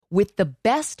With the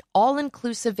best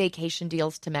all-inclusive vacation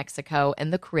deals to Mexico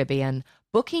and the Caribbean,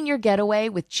 booking your getaway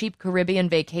with Cheap Caribbean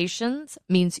Vacations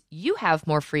means you have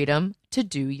more freedom to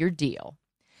do your deal.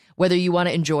 Whether you want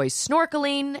to enjoy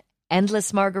snorkeling,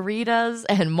 endless margaritas,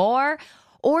 and more,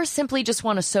 or simply just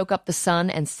want to soak up the sun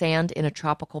and sand in a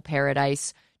tropical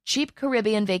paradise, Cheap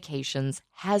Caribbean Vacations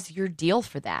has your deal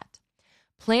for that.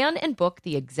 Plan and book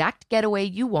the exact getaway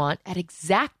you want at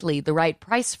exactly the right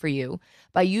price for you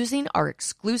by using our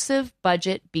exclusive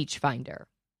budget beach finder.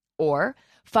 Or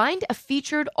find a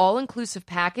featured all-inclusive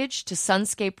package to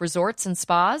Sunscape Resorts and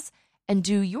Spas and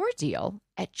do your deal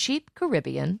at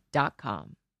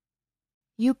cheapcaribbean.com.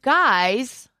 You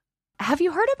guys, have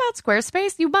you heard about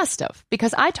Squarespace? You must have,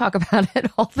 because I talk about it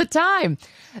all the time.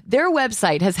 Their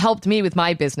website has helped me with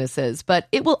my businesses, but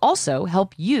it will also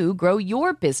help you grow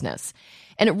your business.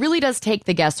 And it really does take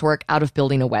the guesswork out of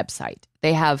building a website.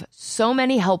 They have so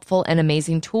many helpful and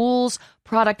amazing tools,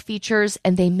 product features,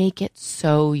 and they make it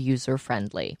so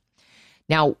user-friendly.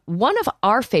 Now, one of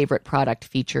our favorite product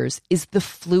features is the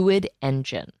Fluid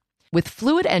Engine. With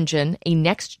Fluid Engine, a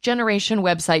next-generation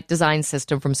website design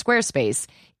system from Squarespace,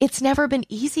 it's never been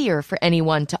easier for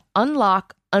anyone to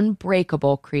unlock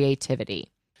unbreakable creativity.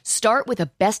 Start with a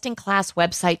best-in-class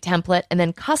website template and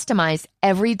then customize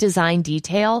every design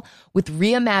detail with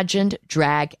reimagined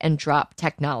drag-and-drop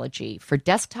technology for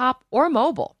desktop or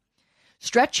mobile.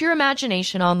 Stretch your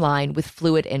imagination online with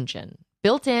Fluid Engine,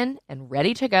 built in and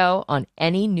ready to go on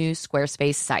any new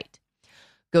Squarespace site.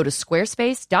 Go to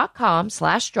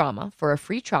squarespace.com/drama for a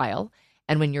free trial,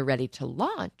 and when you're ready to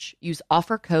launch, use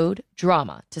offer code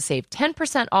DRAMA to save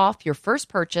 10% off your first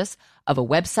purchase of a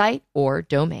website or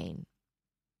domain.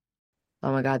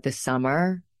 Oh my God, this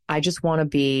summer, I just want to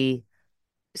be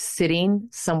sitting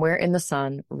somewhere in the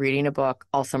sun, reading a book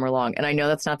all summer long. And I know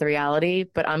that's not the reality,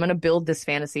 but I'm going to build this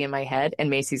fantasy in my head, and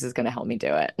Macy's is going to help me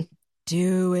do it.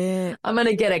 Do it. I'm going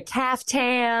to get a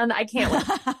caftan. I can't wait.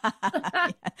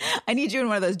 I need you in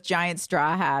one of those giant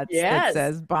straw hats Yes. that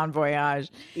says Bon Voyage.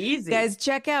 Easy. Guys,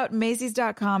 check out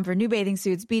Macy's.com for new bathing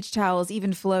suits, beach towels,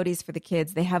 even floaties for the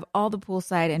kids. They have all the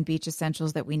poolside and beach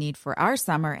essentials that we need for our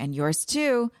summer and yours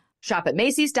too. Shop at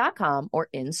Macy's.com or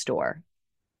in-store.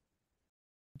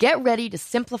 Get ready to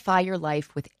simplify your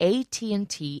life with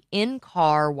AT&T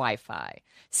in-car Wi-Fi.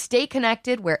 Stay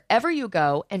connected wherever you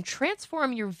go and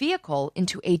transform your vehicle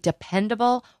into a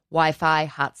dependable Wi-Fi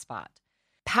hotspot.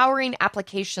 Powering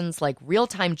applications like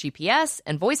real-time GPS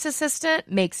and voice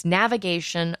assistant makes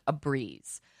navigation a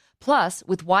breeze. Plus,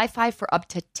 with Wi-Fi for up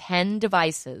to 10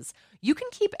 devices, you can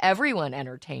keep everyone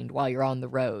entertained while you're on the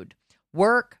road.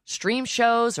 Work, stream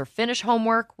shows, or finish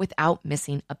homework without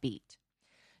missing a beat.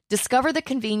 Discover the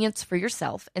convenience for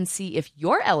yourself and see if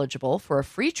you're eligible for a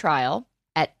free trial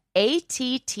at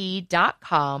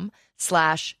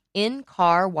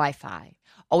att.com/in-car Wi-Fi.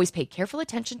 Always pay careful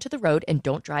attention to the road and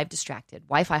don't drive distracted.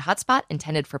 Wi-Fi hotspot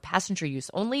intended for passenger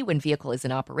use only when vehicle is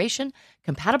in operation.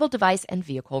 Compatible device and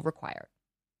vehicle required.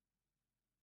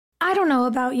 I don't know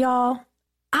about y'all.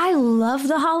 I love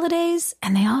the holidays,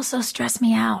 and they also stress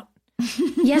me out.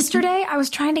 Yesterday, I was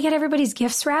trying to get everybody's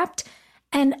gifts wrapped,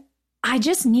 and I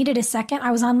just needed a second. I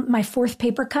was on my 4th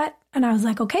paper cut, and I was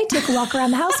like, okay, take a walk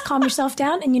around the house, calm yourself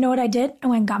down. And you know what I did? I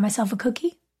went and got myself a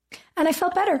cookie, and I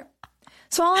felt better.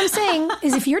 So all I'm saying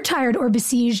is if you're tired or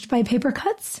besieged by paper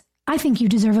cuts, I think you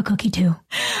deserve a cookie too.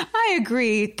 I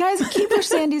agree. Guys, Keebler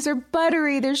Sandies are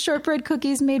buttery. They're shortbread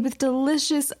cookies made with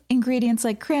delicious ingredients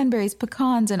like cranberries,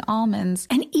 pecans, and almonds.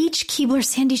 And each Keebler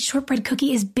Sandies shortbread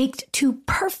cookie is baked to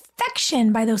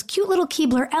perfection by those cute little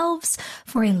Keebler elves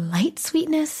for a light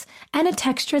sweetness and a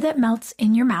texture that melts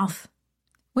in your mouth.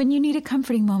 When you need a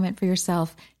comforting moment for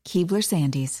yourself, Keebler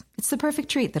Sandies. It's the perfect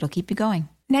treat that'll keep you going.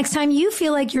 Next time you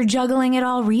feel like you're juggling it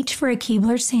all, reach for a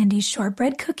Keebler Sandies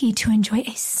shortbread cookie to enjoy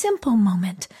a simple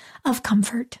moment of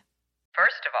comfort.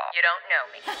 First of all, you don't know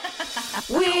me.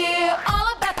 We're all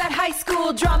about that high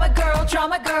school drama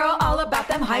girl, all about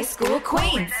them high school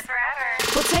queens.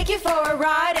 We'll take you for a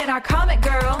ride in our comic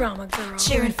girl,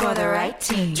 cheering for the right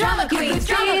team. Drama queens,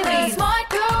 smart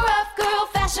girl, rough girl,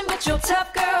 fashion but you're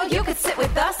tough girl. You could sit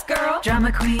with us, girl.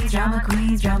 Drama queens, drama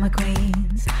queens, drama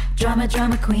queens. Drama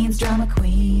queens, drama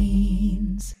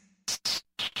queens.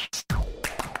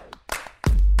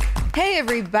 Hey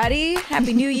everybody,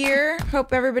 Happy New Year.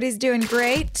 Hope everybody's doing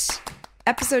great.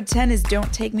 Episode 10 is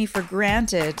Don't Take Me for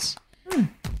Granted.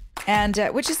 And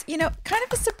which is, kind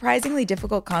of a surprisingly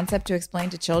difficult concept to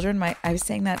explain to children. I was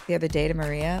saying that the other day to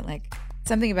Maria, like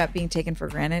something about being taken for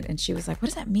granted. And she was like, what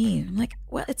does that mean? I'm like,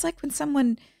 well, it's like when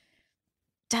someone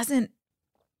doesn't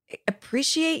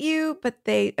appreciate you, but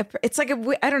it's like,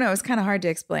 I don't know, it's kind of hard to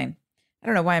explain. I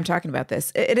don't know why I'm talking about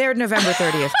this. It aired November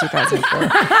 30th, 2004.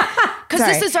 Because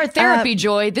this is our therapy,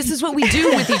 Joy. This is what we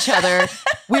do with each other.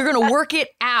 We're going to work it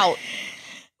out.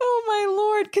 Oh, my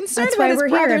Lord. Concerned That's about why his we're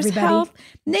here, brother's everybody. health,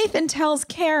 Nathan tells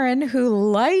Karen, who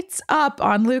lights up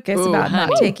on Lucas about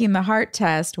not taking the heart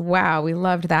test. Wow, we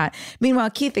loved that.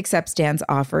 Meanwhile, Keith accepts Dan's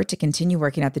offer to continue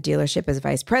working at the dealership as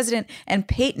vice president, and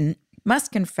Peyton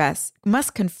must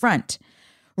confront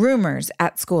rumors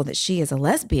at school that she is a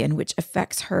lesbian, which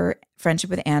affects her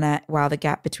friendship with Anna while the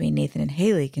gap between Nathan and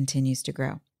Haley continues to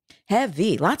grow.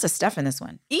 Heavy. Lots of stuff in this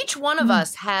one. Each one of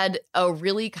us had a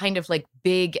really kind of like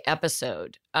big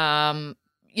episode. The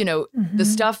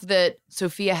stuff that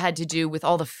Sophia had to do with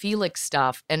all the Felix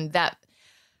stuff, and that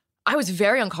I was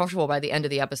very uncomfortable by the end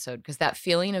of the episode, because that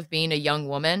feeling of being a young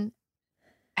woman,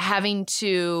 having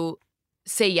to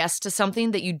say yes to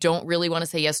something that you don't really want to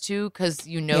say yes to because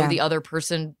the other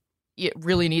person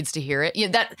really needs to hear it.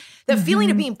 That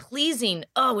feeling of being pleasing,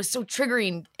 was so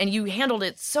triggering, and you handled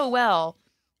it so well.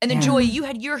 And then Joy, you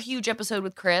had your huge episode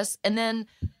with Chris, and then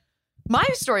my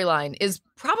storyline is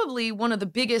probably one of the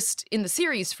biggest in the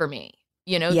series for me.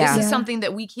 This is something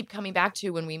that we keep coming back to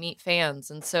when we meet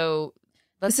fans. And so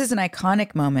this is an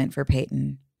iconic moment for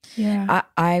Peyton. Yeah.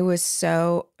 I was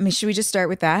so, should we just start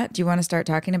with that? Do you want to start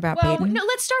talking about Peyton? No,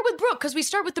 let's start with Brooke, because we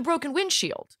start with the broken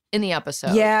windshield in the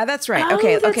episode. Yeah, that's right. Oh,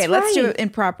 okay, that's let's do right. it in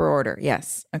proper order.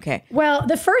 Yes. Okay. Well,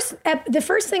 the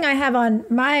first thing I have on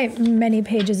my many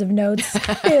pages of notes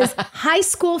is high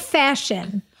school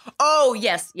fashion. Oh,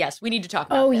 yes. We need to talk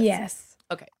about this. Oh, yes.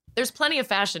 Okay. There's plenty of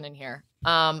fashion in here.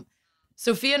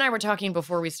 Sophia and I were talking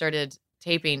before we started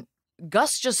taping.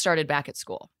 Gus just started back at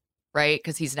school, right?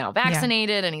 Because he's now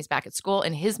vaccinated and he's back at school,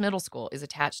 and his middle school is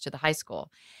attached to the high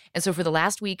school. And so for the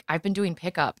last week, I've been doing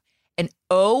pickup, and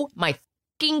oh my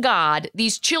fucking God,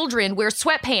 these children wear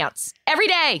sweatpants every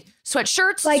day.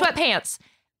 Sweatshirts, sweatpants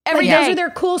every day. Those are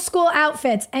their cool school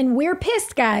outfits. And we're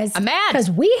pissed, guys. I'm mad. Because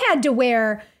we had to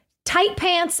wear tight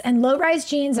pants and low-rise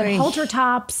jeans and halter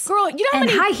tops. Girl, you know how and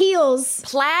many high heels.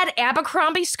 plaid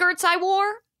Abercrombie skirts I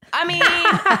wore? I mean,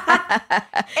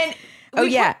 and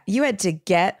you had to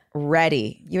get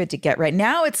ready.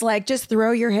 Now it's like, just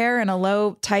throw your hair in a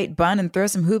low, tight bun and throw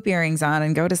some hoop earrings on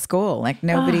and go to school. Like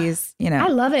nobody's, I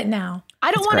love it now.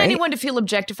 I don't want anyone to feel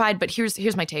objectified, but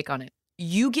here's my take on it.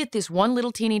 You get this one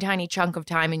little teeny tiny chunk of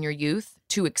time in your youth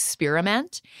to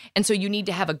experiment. And so you need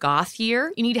to have a goth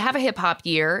year. You need to have a hip hop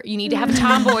year. You need to have a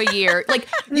tomboy year. Like,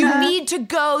 you need to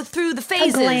go through the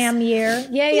phases. A glam year.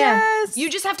 Yeah. Yes.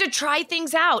 You just have to try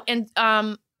things out.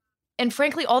 And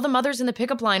frankly, all the mothers in the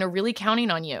pickup line are really counting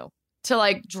on you to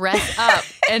like dress up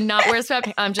and not wear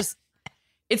sweatpants.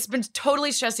 It's been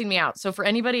totally stressing me out. So for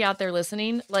anybody out there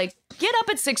listening, like, get up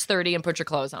at 6:30 and put your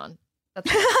clothes on.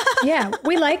 Yeah,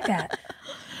 we like that.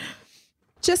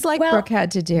 Just like Brooke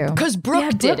had to do. Because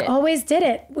Brooke did it. Always did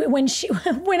it.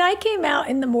 When I came out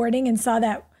in the morning and saw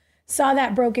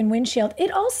that broken windshield,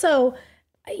 it also,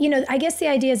 I guess the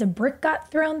idea is a brick got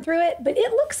thrown through it, but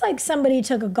it looks like somebody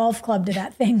took a golf club to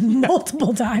that thing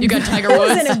multiple times. You got Tiger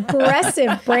Woods. It was an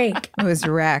aggressive break. It was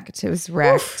wrecked.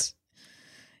 Oof.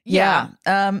 Yeah.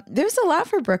 There's a lot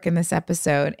for Brooke in this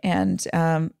episode, and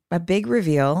a big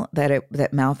reveal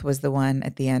that Mouth was the one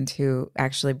at the end who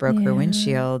actually broke her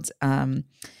windshield.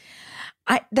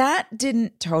 That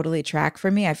didn't totally track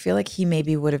for me. I feel like he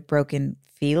maybe would have broken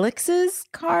Felix's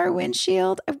car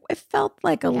windshield. It felt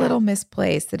like a little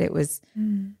misplaced that it was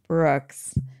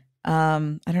Brooke's.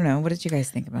 I don't know. What did you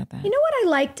guys think about that? You know what I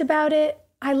liked about it?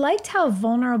 I liked how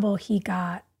vulnerable he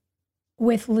got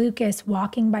with Lucas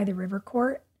walking by the river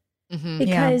court. Mm-hmm.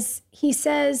 Because he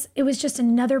says it was just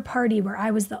another party where I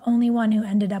was the only one who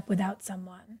ended up without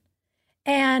someone.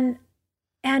 And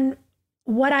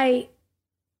what I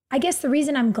guess the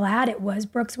reason I'm glad it was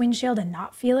Brooke's windshield and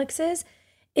not Felix's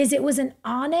is it was an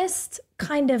honest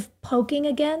kind of poking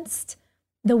against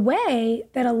the way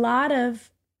that a lot of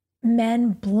men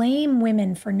blame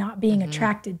women for not being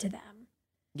attracted to them.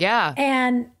 Yeah.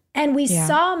 And we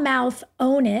saw Mouth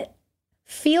own it,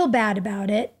 feel bad about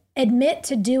it, admit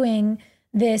to doing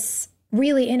this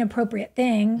really inappropriate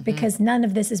thing because none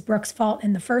of this is Brooke's fault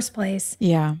in the first place.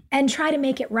 Yeah. And try to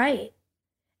make it right.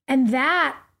 And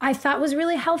that I thought was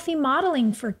really healthy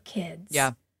modeling for kids.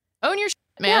 Yeah. Own your shit,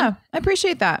 man. Yeah, I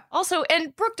appreciate that. Also,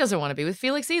 and Brooke doesn't want to be with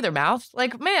Felix either, Mouth.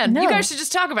 Like, man, No. you guys should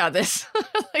just talk about this.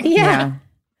 Like, Yeah.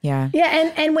 Yeah.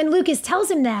 And when Lucas tells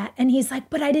him that, and he's like,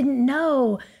 but I didn't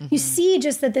know. You see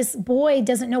just that this boy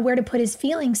doesn't know where to put his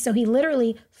feelings. So he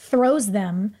literally throws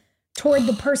them toward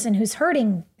the person who's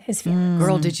hurting his feelings.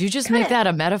 Girl, did you just make that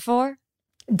a metaphor?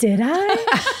 Did I?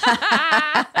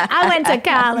 I went to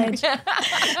college.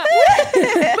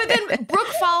 But then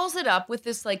Brooke follows it up with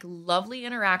this like lovely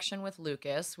interaction with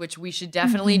Lucas, which we should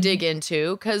definitely dig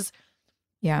into because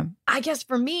Yeah. I guess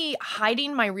for me,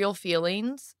 hiding my real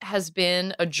feelings has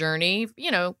been a journey,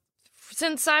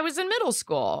 since I was in middle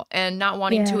school and not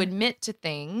wanting to admit to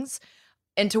things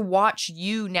and to watch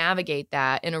you navigate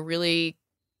that in a really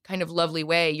kind of lovely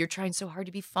way. You're trying so hard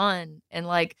to be fun and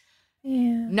like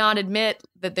not admit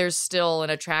that there's still an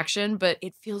attraction, but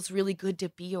it feels really good to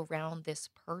be around this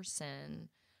person.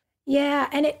 Yeah,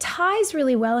 and it ties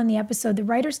really well in the episode. The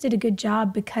writers did a good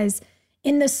job because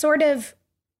in the sort of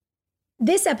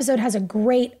this episode has a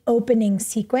great opening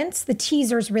sequence. The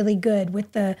teaser's really good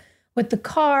with the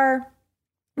car,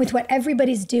 with what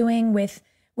everybody's doing, with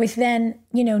then,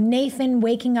 Nathan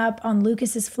waking up on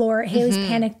Lucas's floor. Haley's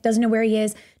panicked, doesn't know where he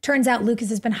is. Turns out Lucas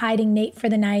has been hiding Nate for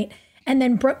the night. And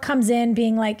then Brooke comes in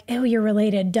being like, ew, you're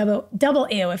related. Double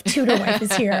ew if Tudor wife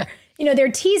is here.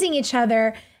 They're teasing each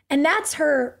other. And that's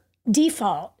her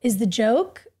default is the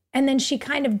joke. And then she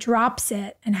kind of drops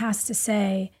it and has to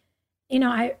say,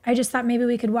 I just thought maybe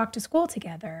we could walk to school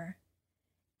together.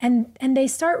 And they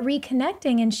start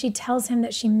reconnecting and she tells him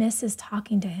that she misses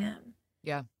talking to him.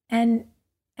 Yeah. And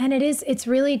it's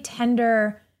really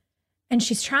tender and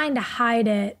she's trying to hide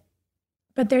it,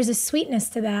 but there's a sweetness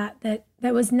to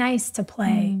that was nice to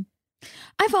play.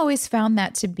 I've always found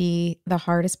that to be the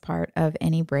hardest part of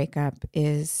any breakup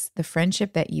is the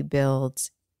friendship that you build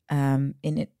in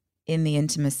the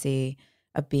intimacy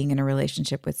of being in a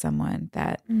relationship with someone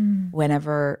that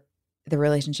whenever the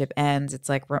relationship ends, it's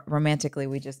like romantically,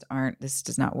 this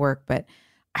does not work. But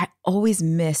I always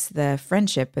miss the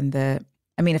friendship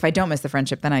if I don't miss the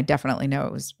friendship, then I definitely know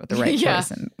it was the right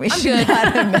person. We should good.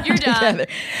 not have been You're together. done.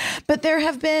 But there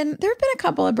have been a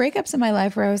couple of breakups in my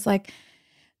life where I was like,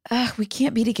 we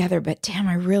can't be together, but damn,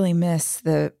 I really miss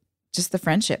just the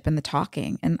friendship and the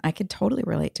talking. And I could totally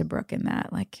relate to Brooke in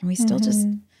that. Like, can we still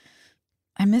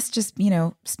I miss just,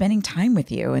 spending time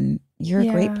with you and you're a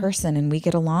great person and we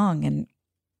get along. And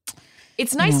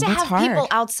it's nice to have hard. people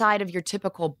outside of your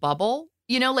typical bubble.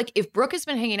 Like if Brooke has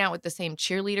been hanging out with the same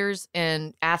cheerleaders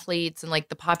and athletes and like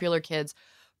the popular kids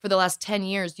for the last 10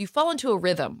 years, you fall into a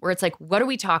rhythm where it's like, what do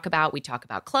we talk about? We talk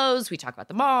about clothes, we talk about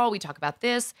the mall, we talk about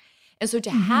this. And so to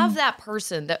have that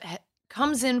person that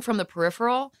comes in from the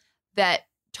peripheral that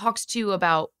talks to you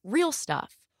about real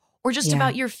stuff or just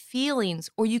about your feelings,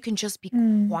 or you can just be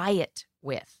quiet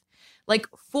with. Like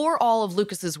for all of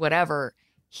Lucas's whatever,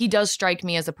 he does strike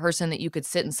me as a person that you could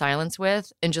sit in silence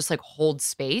with and just like hold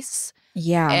space.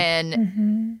 Yeah.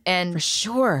 And for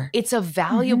sure. It's a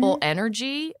valuable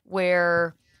energy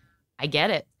where I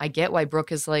get it. I get why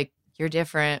Brooke is like, you're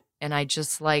different. And I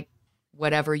just like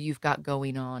whatever you've got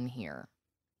going on here.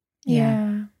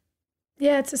 Yeah.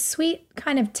 Yeah. It's a sweet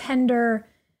kind of tender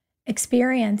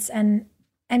experience. And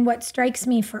what strikes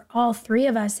me for all three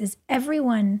of us is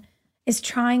everyone is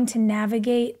trying to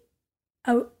navigate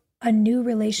a new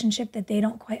relationship that they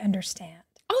don't quite understand.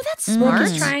 Oh, that's smart.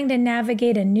 Brooke is trying to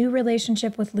navigate a new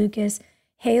relationship with Lucas.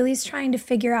 Haley's trying to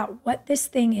figure out what this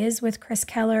thing is with Chris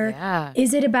Keller. Yeah.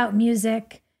 Is it about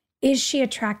music? Is she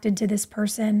attracted to this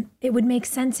person? It would make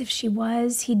sense if she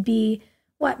was. He'd be,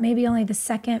 maybe only the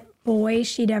second boy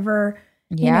she'd ever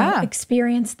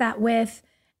experienced that with.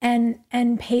 And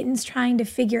Peyton's trying to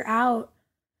figure out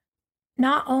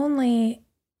not only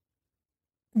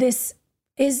does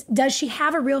she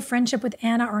have a real friendship with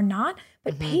Anna or not,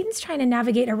 but Peyton's trying to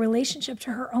navigate a relationship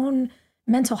to her own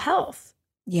mental health.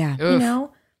 Yeah.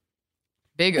 Oof.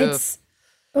 Big it's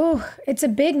a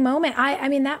big moment. I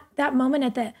mean that moment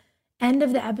at the end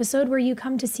of the episode where you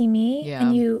come to see me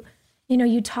and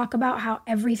you talk about how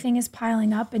everything is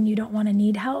piling up and you don't want to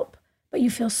need help, but you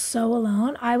feel so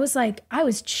alone. I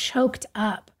was choked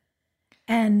up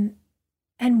and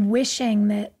wishing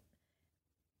that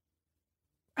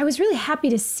I was really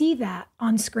happy to see that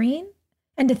on screen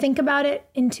and to think about it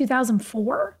in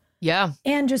 2004. Yeah.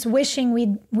 And just wishing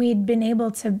we'd been able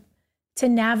to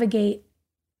navigate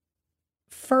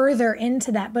further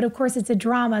into that. But of course it's a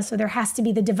drama, so there has to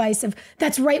be the device of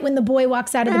that's right when the boy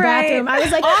walks out of the bathroom. I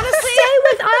was like, honestly, stay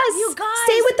with us. You guys.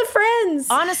 Stay with the friends.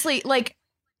 Honestly, like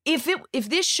if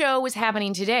this show was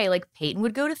happening today, like Peyton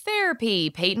would go to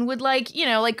therapy. Peyton would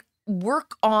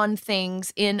work on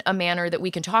things in a manner that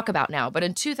we can talk about now. But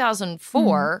in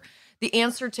 2004, the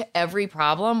answer to every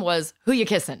problem was, who you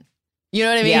kissing? You know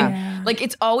what I mean? Yeah. Like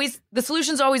the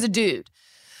solution's always a dude.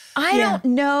 I don't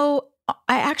know.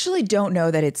 I actually don't know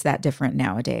that it's that different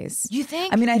nowadays. You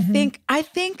think? I mean, I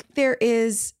think there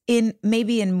is in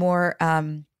more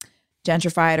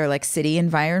gentrified or like city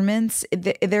environments,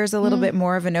 there's a little bit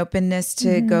more of an openness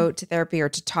to go to therapy or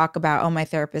to talk about, oh, my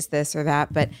therapist this or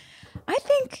that. But I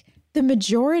think the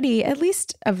majority, at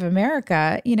least of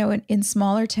America, you know, in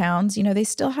smaller towns, you know, they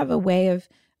still have a way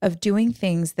of doing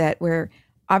things that where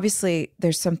obviously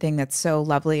there's something that's so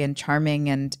lovely and charming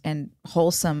and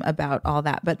wholesome about all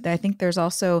that. But I think there's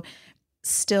also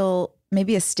still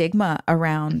maybe a stigma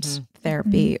around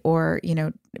therapy or, you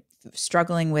know,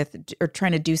 struggling with or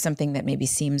trying to do something that maybe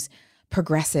seems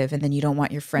progressive, and then you don't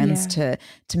want your friends to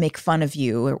make fun of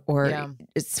you or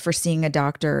it's for seeing a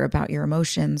doctor about your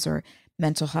emotions or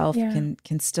mental health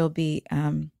can still be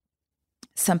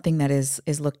something that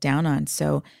is looked down on.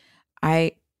 So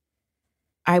I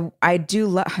do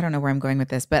love, I don't know where I'm going with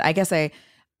this, but I guess I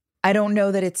don't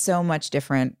know that it's so much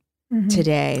different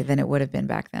today than it would have been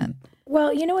back then.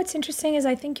 Well, you know what's interesting is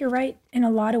I think you're right in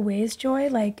a lot of ways, Joy.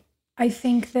 Like, I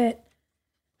think that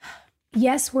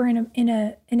yes, we're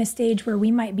in a stage where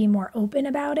we might be more open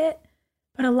about it,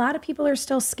 but a lot of people are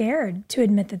still scared to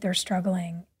admit that they're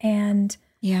struggling. And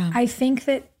I think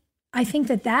that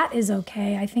that is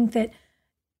okay. I think that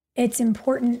it's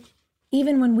important,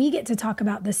 even when we get to talk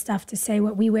about this stuff, to say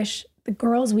what we wish the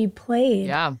girls we played,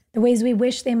 the ways we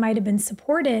wish they might have been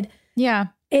supported. Yeah.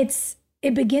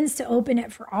 It begins to open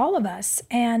it for all of us.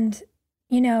 And,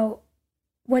 you know,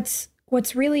 what's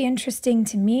really interesting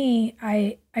to me,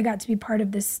 I got to be part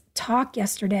of this talk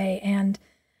yesterday, and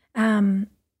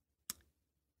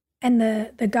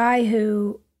the guy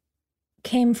who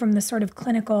came from the sort of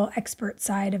clinical expert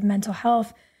side of mental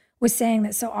health was saying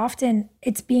that so often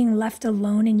it's being left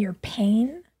alone in your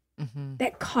pain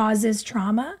that causes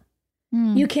trauma.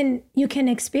 You can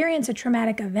experience a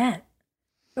traumatic event,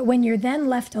 but when you're then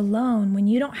left alone, when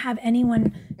you don't have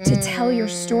anyone to tell your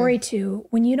story to,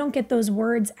 when you don't get those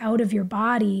words out of your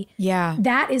body,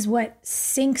 that is what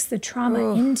sinks the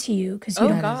trauma into you because you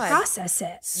don't process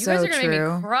it. You guys are going to make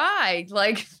me cry.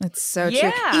 Like, it's so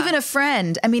true. Even a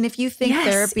friend. I mean, if you think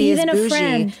therapy is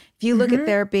bougie, if you look at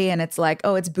therapy and it's like,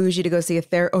 oh, it's bougie to go see a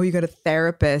therapist. Oh, you got a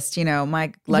therapist, you know,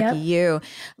 my lucky you.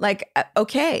 Like,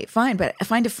 okay, fine. But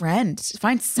find a friend,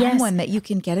 find someone that you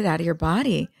can get it out of your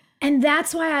body. And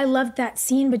that's why I loved that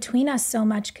scene between us so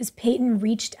much, because Peyton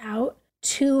reached out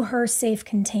to her safe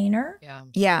container.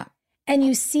 Yeah. And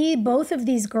you see both of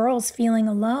these girls feeling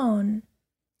alone.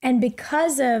 And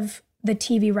because of the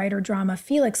TV writer drama,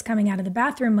 Felix coming out of the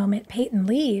bathroom moment, Peyton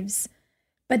leaves.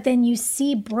 But then you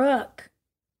see Brooke,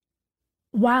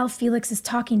 while Felix is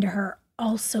talking to her,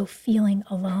 also feeling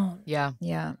alone. Yeah.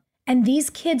 And these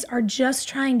kids are just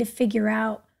trying to figure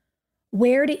out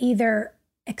where to either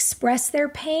express their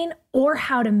pain or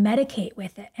how to medicate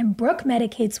with it. And Brooke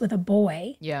medicates with a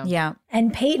boy. Yeah.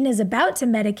 And Peyton is about to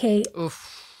medicate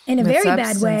in a very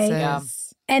bad way. Yeah.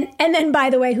 And then, by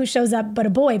the way, who shows up but a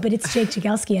boy? But it's Jake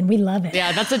Jagielski, and we love it.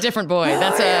 Yeah, that's a different boy. We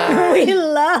love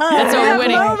That's a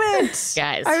winning moment,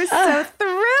 guys. I was so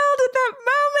thrilled at that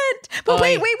moment. But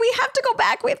wait, we have to go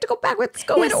back. Let's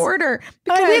go in order.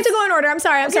 We have to go in order. I'm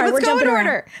sorry. We're jumping in around.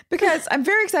 order because I'm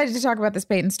very excited to talk about this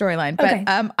Peyton storyline.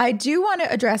 But I do want to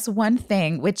address one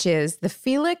thing, which is the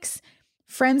Felix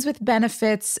friends with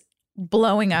benefits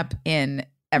blowing up in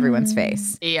everyone's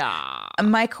face. Yeah.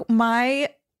 My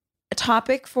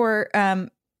topic for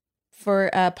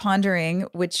pondering,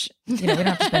 which, you know, we don't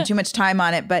have to spend too much time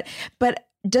on it, but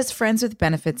does friends with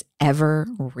benefits ever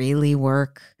really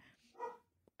work?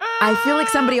 I feel like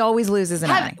somebody always loses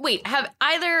an eye. Wait, have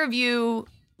either of you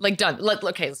like done?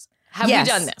 Have you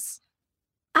done this?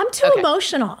 I'm too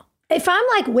emotional. If I'm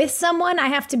like with someone, I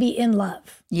have to be in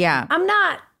love. Yeah.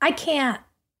 I can't.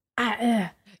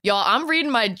 Y'all, I'm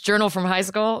reading my journal from high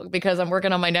school because I'm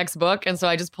working on my next book. And so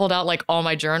I just pulled out like all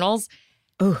my journals.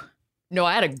 Ooh. No,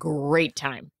 I had a great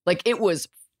time. Like, it was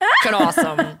fucking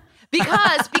awesome.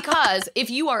 Because if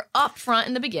you are upfront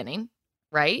in the beginning,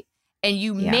 right? And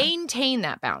you maintain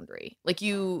that boundary, like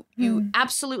you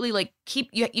absolutely like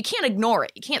you can't ignore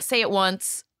it. You can't say it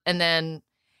once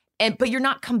but you're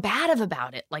not combative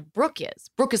about it like Brooke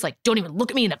is. Brooke is like, don't even look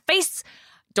at me in the face.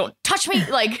 Don't touch me.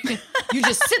 Like, you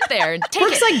just sit there and take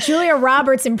Brooke's it. like Julia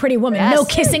Roberts in Pretty Woman. Yes. No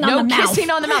kissing on the mouth. No kissing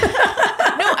on the mouth.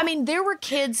 No, I mean, there were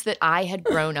kids that I had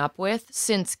grown up with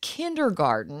since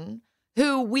kindergarten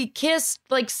who we kissed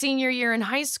like senior year in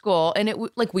high school. And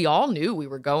like we all knew we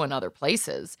were going other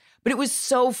places. But it was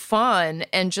so fun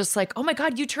and just like, oh my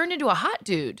God, you turned into a hot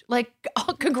dude. Like,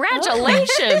 oh,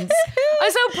 congratulations.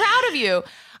 I'm so proud of you.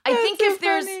 I think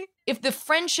if the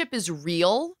friendship is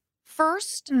real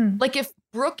first, like if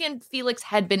Brooke and Felix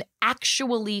had been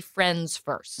actually friends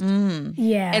first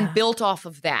and built off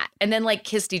of that and then like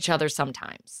kissed each other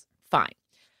sometimes, fine.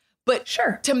 But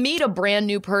Sure. to meet a brand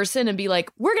new person and be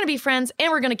like, we're going to be friends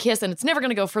and we're going to kiss and it's never going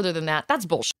to go further than that, that's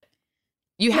bullshit.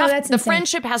 That's the insane.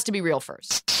 friendship has to be real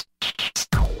first.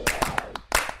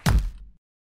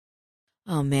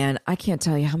 Oh man, I can't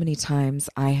tell you how many times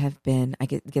I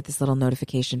get this little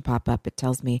notification pop up. It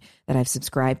tells me that I've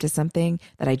subscribed to something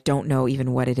that I don't know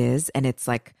even what it is. And it's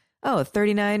like, oh,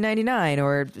 $39.99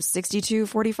 or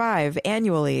 $62.45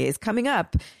 annually is coming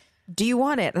up. Do you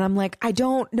want it? And I'm like, I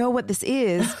don't know what this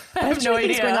is. I have no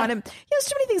idea. There's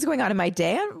too many things going on in my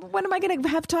day. When am I going to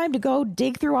have time to go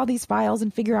dig through all these files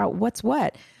and figure out what's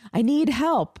what? I need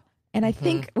help. And I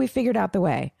think we figured out the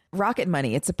way. Rocket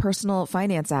Money, it's a personal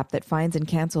finance app that finds and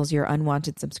cancels your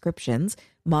unwanted subscriptions,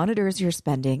 monitors your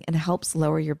spending, and helps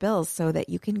lower your bills so that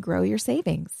you can grow your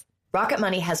savings. Rocket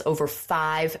Money has over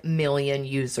 5 million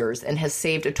users and has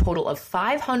saved a total of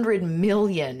 $500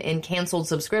 million in canceled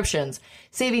subscriptions,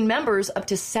 saving members up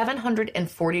to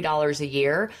 $740 a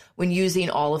year when using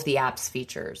all of the app's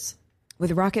features.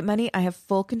 With Rocket Money, I have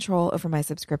full control over my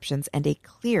subscriptions and a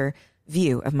clear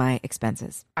view of my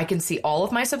expenses. I can see all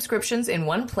of my subscriptions in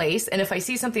one place, and if I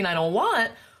see something I don't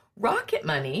want, Rocket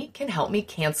Money can help me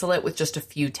cancel it with just a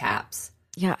few taps.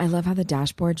 Yeah, I love how the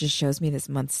dashboard just shows me this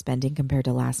month's spending compared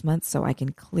to last month, so I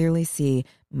can clearly see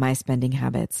my spending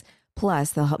habits.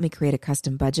 Plus, they'll help me create a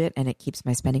custom budget, and it keeps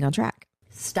my spending on track.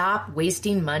 Stop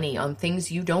wasting money on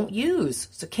things you don't use.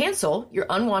 So cancel your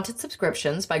unwanted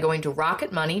subscriptions by going to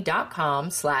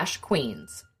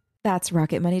rocketmoney.com/queens. That's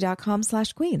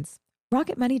rocketmoney.com/queens.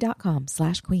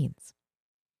 rocketmoney.com/queens.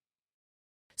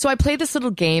 So I play this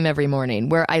little game every morning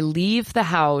where I leave the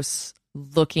house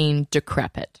looking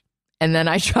decrepit. And then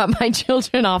I drop my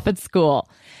children off at school.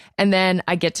 And then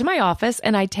I get to my office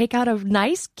and I take out a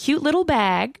nice, cute little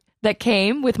bag that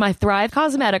came with my Thrive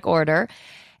Cosmetic order.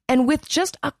 And with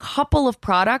just a couple of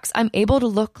products, I'm able to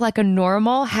look like a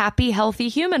normal, happy, healthy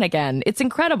human again. It's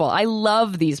incredible. I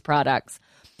love these products.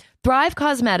 Thrive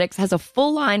Cosmetics has a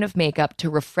full line of makeup to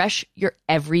refresh your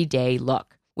everyday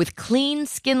look. With clean,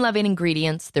 skin-loving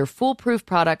ingredients, their foolproof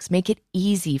products make it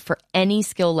easy for any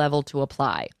skill level to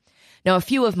apply. Now, a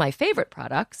few of my favorite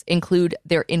products include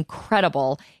their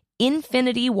incredible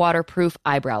Infinity Waterproof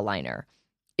Eyebrow Liner.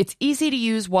 Its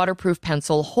easy-to-use waterproof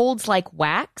pencil holds like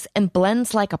wax and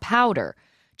blends like a powder.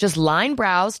 Just line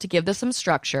brows to give them some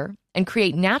structure and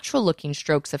create natural-looking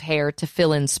strokes of hair to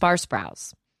fill in sparse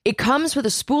brows. It comes with a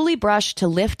spoolie brush to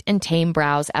lift and tame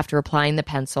brows after applying the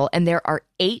pencil, and there are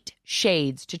 8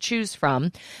 shades to choose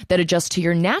from that adjust to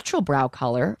your natural brow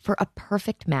color for a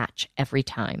perfect match every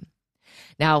time.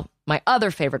 Now, my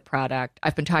other favorite product,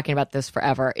 I've been talking about this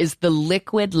forever, is the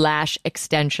Liquid Lash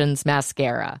Extensions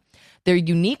Mascara. Their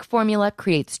unique formula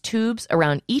creates tubes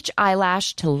around each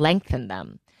eyelash to lengthen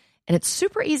them. And it's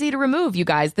super easy to remove, you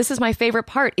guys. This is my favorite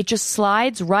part. It just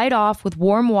slides right off with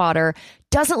warm water,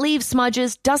 doesn't leave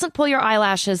smudges, doesn't pull your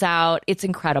eyelashes out. It's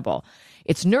incredible.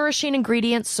 Its nourishing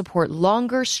ingredients support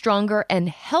longer, stronger, and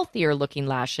healthier looking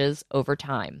lashes over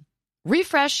time.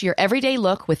 Refresh your everyday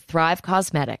look with Thrive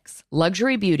Cosmetics,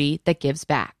 luxury beauty that gives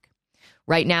back.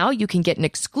 Right now, you can get an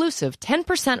exclusive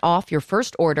 10% off your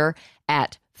first order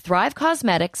at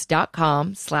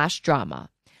thrivecosmetics.com/drama.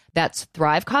 That's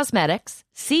Thrive Cosmetics,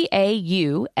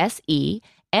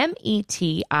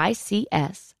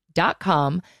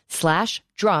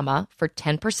 CAUSEMETICS.com/drama for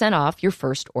 10% off your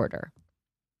first order.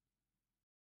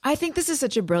 I think this is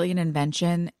such a brilliant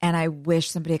invention, and I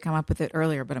wish somebody had come up with it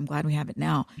earlier, but I'm glad we have it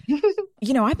now.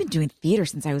 You know, I've been doing theater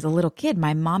since I was a little kid.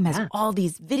 My mom has all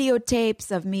these videotapes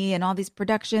of me and all these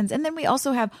productions, and then we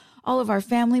also have all of our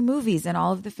family movies and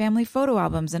all of the family photo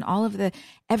albums and all of the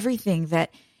everything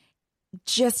that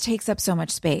just takes up so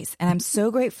much space. And I'm so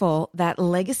grateful that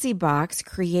Legacy Box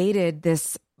created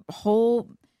this whole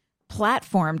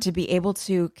platform to be able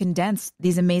to condense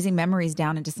these amazing memories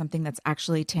down into something that's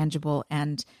actually tangible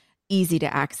and easy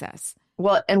to access.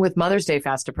 Well, and with Mother's Day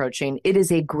fast approaching, it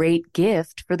is a great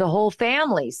gift for the whole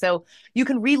family. So you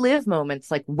can relive moments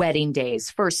like wedding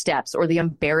days, first steps, or the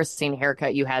embarrassing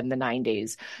haircut you had in the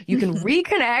 90s. You can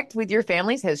reconnect with your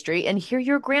family's history and hear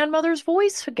your grandmother's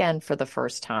voice again for the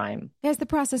first time. Yes, the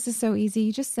process is so easy.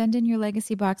 You just send in your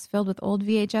Legacy Box filled with old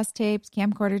VHS tapes,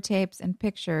 camcorder tapes, and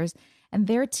pictures, and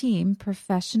their team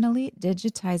professionally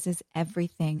digitizes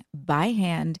everything by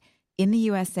hand in the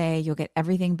USA. You'll get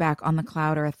everything back on the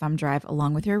cloud or a thumb drive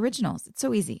along with your originals. It's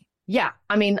so easy. Yeah.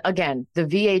 I mean, again, the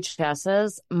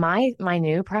VHSs, my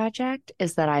new project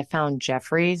is that I found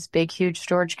Jeffrey's big, huge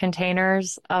storage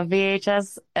containers of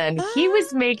VHS, and he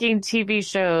was making TV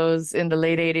shows in the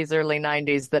late 80s, early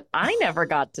 90s that I never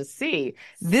got to see.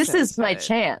 This is my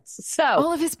chance. So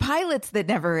all of his pilots that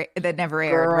never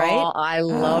aired, girl, right? I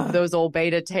love those old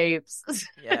beta tapes.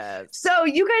 Yes. So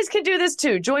you guys can do this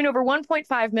too. Join over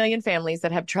 1.5 million families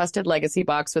that have trusted Legacy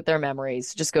Box with their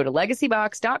memories. Just go to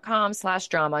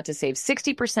legacybox.com/drama to save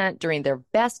 60% during their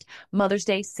best Mother's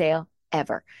Day sale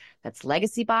ever. That's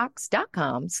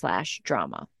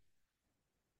legacybox.com/drama.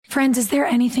 Friends, is there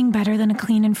anything better than a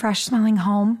clean and fresh smelling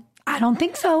home? I don't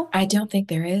think so. I don't think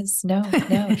there is. No.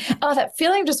 Oh, that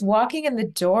feeling of just walking in the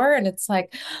door and it's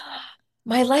like,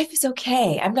 my life is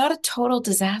okay. I'm not a total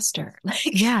disaster.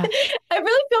 Yeah. I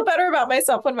really feel better about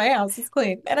myself when my house is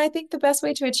clean. And I think the best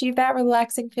way to achieve that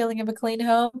relaxing feeling of a clean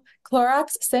home,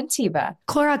 Clorox Scentiva.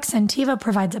 Clorox Scentiva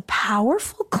provides a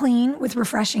powerful clean with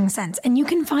refreshing scents, and you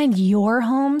can find your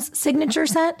home's signature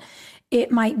scent. It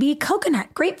might be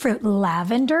coconut, grapefruit,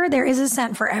 lavender. There is a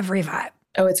scent for every vibe.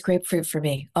 Oh, it's grapefruit for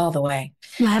me all the way.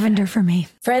 Lavender for me.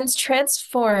 Friends,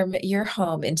 transform your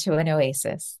home into an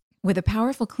oasis. With a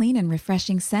powerful, clean, and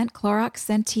refreshing scent, Clorox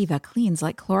Scentiva cleans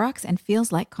like Clorox and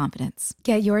feels like confidence.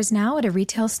 Get yours now at a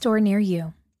retail store near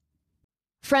you.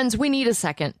 Friends, we need a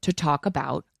second to talk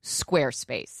about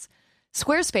Squarespace.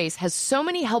 Squarespace has so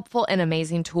many helpful and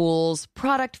amazing tools,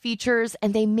 product features,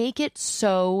 and they make it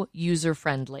so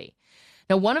user-friendly.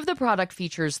 Now, one of the product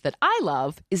features that I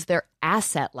love is their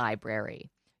asset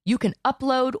library. You can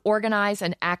upload, organize,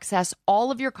 and access all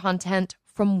of your content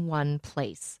from one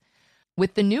place.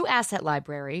 With the new asset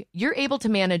library, you're able to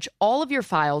manage all of your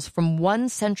files from one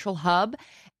central hub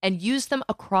and use them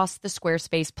across the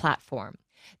Squarespace platform.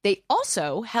 They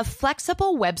also have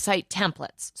flexible website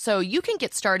templates, so you can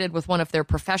get started with one of their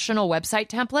professional website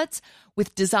templates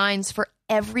with designs for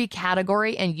every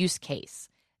category and use case.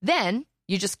 Then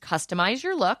you just customize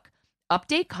your look,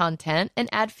 update content, and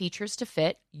add features to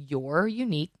fit your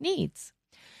unique needs.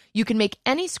 You can make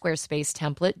any Squarespace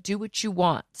template do what you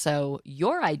want, so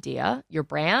your idea, your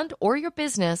brand, or your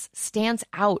business stands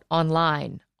out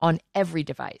online on every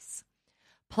device.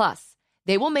 Plus,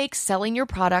 they will make selling your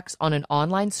products on an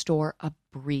online store a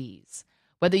breeze.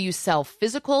 Whether you sell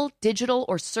physical, digital,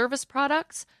 or service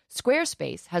products,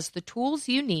 Squarespace has the tools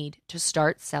you need to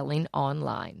start selling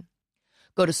online.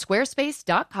 Go to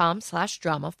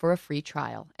squarespace.com/drama for a free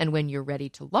trial. And when you're ready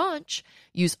to launch,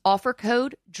 use offer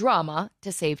code DRAMA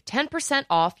to save 10%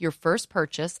 off your first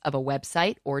purchase of a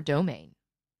website or domain.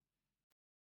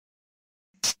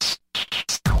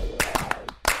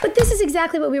 But this is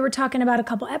exactly what we were talking about a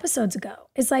couple episodes ago.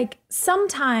 It's like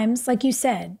sometimes, like you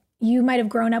said, you might have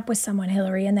grown up with someone,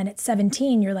 Hillary, and then at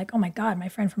 17, you're like, oh my God, my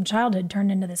friend from childhood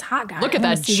turned into this hot guy. Look at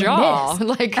that jaw.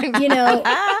 Like, you know,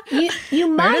 you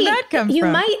might, Where did that come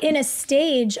from? might in a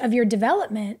stage of your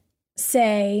development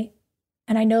say,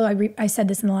 and I know I said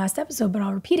this in the last episode, but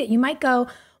I'll repeat it. You might go,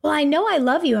 well, I know I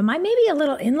love you. Am I maybe a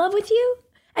little in love with you?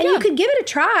 And you could give it a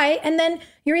try, and then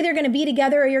you're either going to be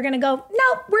together or you're going to go,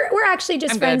 no, we're actually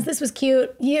just friends. Good. This was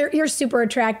cute. You're super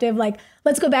attractive. Like,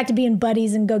 let's go back to being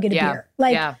buddies and go get a beer.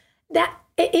 Like that.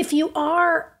 If you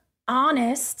are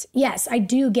honest, yes, I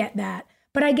do get that.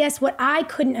 But I guess what I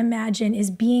couldn't imagine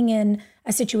is being in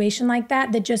a situation like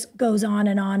that just goes on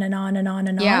and on and on and on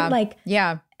and on. Like,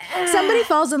 somebody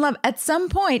falls in love. At some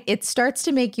point, it starts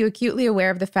to make you acutely aware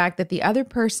of the fact that the other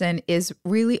person is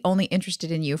really only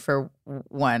interested in you for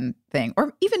one thing,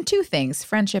 or even two things,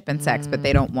 friendship and sex, but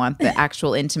they don't want the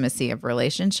actual intimacy of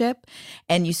relationship.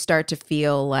 And you start to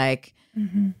feel like,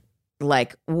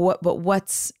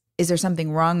 is there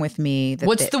something wrong with me?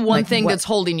 What's the one thing that's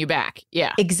holding you back?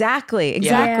 Yeah. Exactly.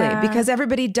 Yeah. Because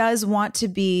everybody does want to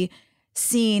be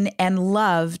seen and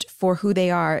loved for who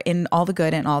they are in all the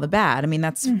good and all the bad. I mean,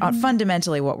 that's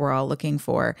fundamentally what we're all looking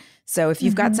for. So if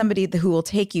you've got somebody who will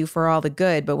take you for all the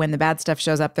good, but when the bad stuff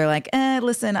shows up, they're like,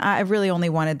 listen, I really only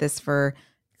wanted this for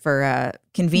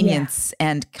convenience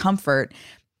and comfort,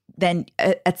 then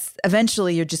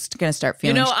eventually you're just going to start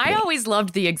feeling I always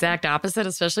loved the exact opposite,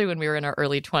 especially when we were in our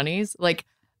early 20s. Like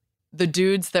the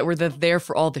dudes that were there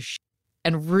for all the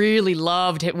and really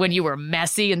loved it when you were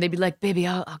messy, and they'd be like, baby,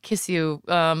 I'll kiss you.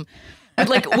 But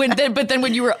then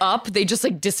when you were up, they just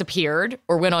like disappeared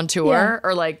or went on tour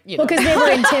or like, you know. Well, because they were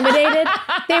intimidated.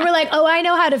 They were like, oh, I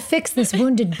know how to fix this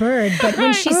wounded bird. But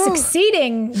when she's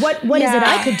succeeding, what is it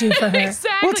I could do for her?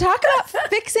 Exactly. We'll talk about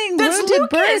fixing wounded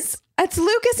birds. It's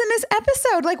Lucas in this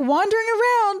episode, like wandering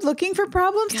around looking for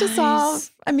problems to solve.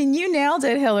 I mean, you nailed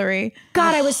it, Hillary.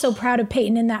 God, I was so proud of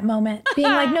Peyton in that moment, being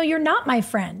like, no, you're not my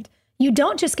friend. You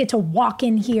don't just get to walk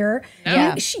in here.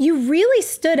 Yeah. You really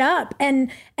stood up.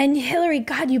 And Hillary,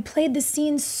 God, you played the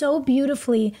scene so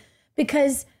beautifully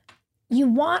because you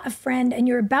want a friend and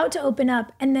you're about to open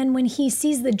up. And then when he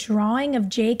sees the drawing of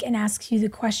Jake and asks you the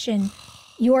question,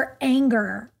 your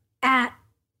anger at,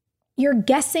 you're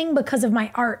guessing because of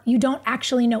my art. You don't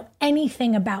actually know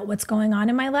anything about what's going on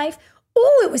in my life.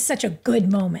 Ooh, it was such a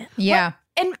good moment. Yeah.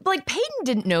 And like Peyton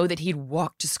didn't know that he'd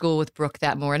walked to school with Brooke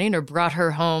that morning or brought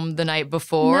her home the night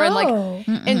before. No.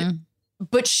 And like,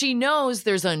 but she knows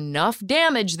there's enough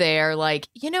damage there. Like,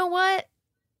 you know what?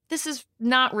 This is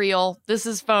not real. This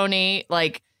is phony.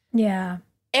 Like, Yeah.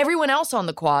 everyone else on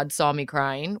the quad saw me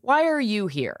crying. Why are you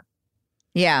here?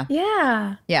 Yeah.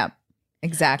 Yeah. Yeah.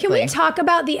 Exactly. Can we talk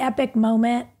about the epic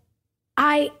moment?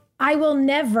 I will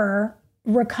never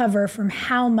recover from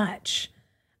how much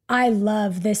I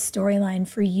love this storyline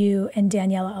for you and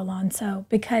Daniela Alonso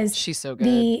because She's so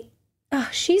good.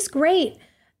 She's great.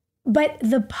 But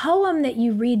the poem that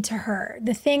you read to her,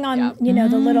 the thing on,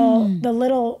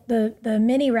 the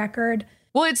mini record.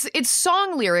 Well, it's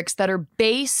song lyrics that are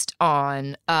based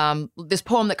on this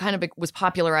poem that kind of was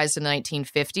popularized in the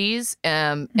 1950s.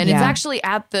 And it's actually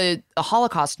at the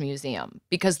Holocaust Museum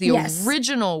because the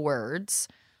original words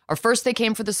are first they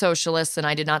came for the socialists and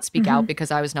I did not speak out because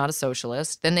I was not a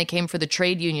socialist. Then they came for the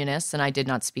trade unionists and I did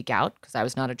not speak out because I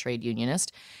was not a trade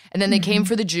unionist. And then they came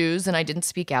for the Jews and I didn't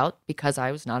speak out because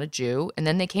I was not a Jew. And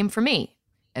then they came for me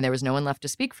and there was no one left to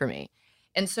speak for me.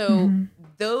 And so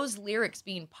those lyrics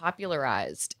being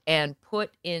popularized and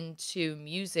put into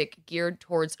music geared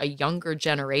towards a younger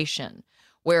generation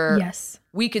where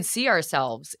we could see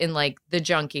ourselves in like the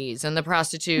junkies and the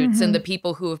prostitutes and the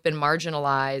people who have been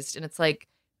marginalized. And it's like,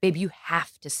 babe, you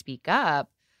have to speak up.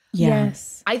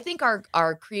 Yes. I think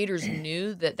our creators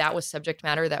knew that was subject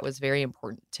matter that was very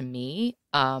important to me.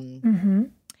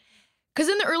 Because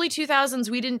in the early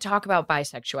 2000s, we didn't talk about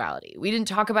bisexuality. We didn't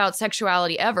talk about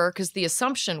sexuality ever because the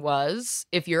assumption was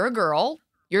if you're a girl,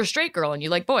 you're a straight girl and you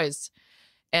like boys.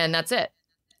 And that's it.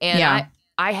 And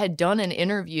I had done an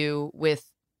interview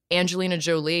with Angelina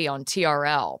Jolie on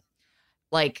TRL,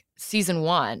 like season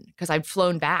 1, because I'd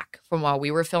flown back from while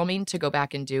we were filming to go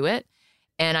back and do it.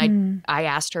 And I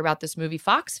asked her about this movie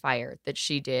Foxfire that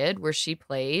she did where she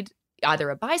played either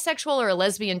a bisexual or a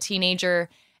lesbian teenager.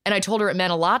 And I told her it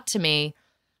meant a lot to me.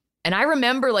 And I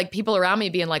remember like people around me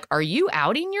being like, are you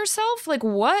outing yourself? Like,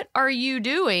 what are you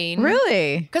doing?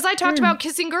 Really? Because I talked about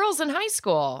kissing girls in high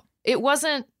school. It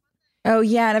wasn't. Oh,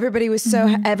 yeah. And everybody was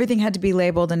everything had to be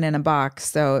labeled and in a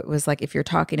box. So it was like, if you're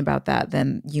talking about that,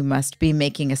 then you must be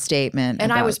making a statement.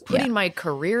 And I was putting my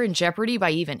career in jeopardy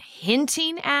by even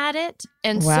hinting at it.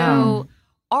 And so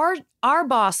our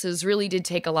bosses really did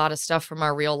take a lot of stuff from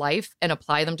our real life and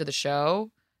apply them to the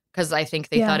show. Because I think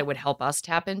they thought it would help us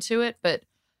tap into it. But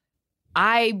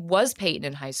I was Peyton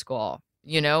in high school.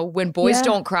 You know, when Boys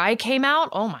Don't Cry came out,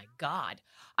 oh my God.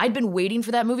 I'd been waiting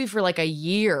for that movie for like a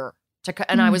year.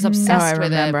 And I was obsessed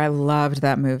with it. I remember. I loved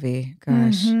that movie.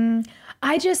 Gosh.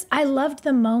 I loved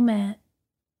the moment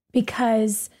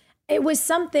because it was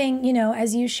something, you know,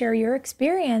 as you share your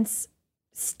experience,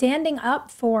 standing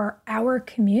up for our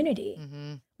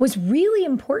community was really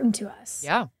important to us.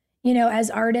 Yeah. You know, as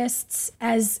artists,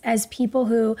 as people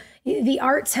who, the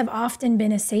arts have often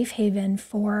been a safe haven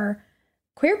for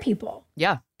queer people.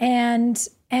 Yeah. And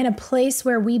a place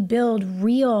where we build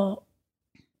real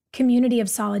community of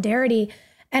solidarity.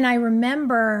 And I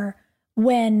remember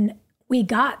when we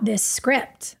got this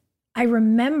script, I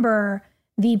remember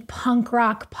the punk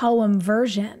rock poem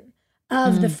version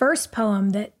of the first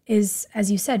poem that is, as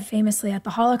you said, famously at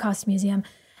the Holocaust Museum.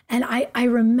 And I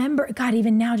remember, God,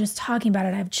 even now just talking about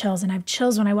it, I have chills. And I have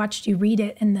chills when I watched you read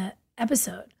it in the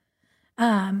episode.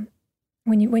 When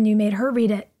you made her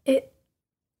read it,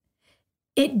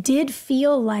 it did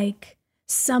feel like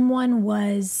someone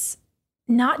was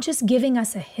not just giving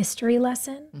us a history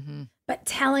lesson, but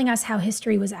telling us how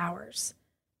history was ours,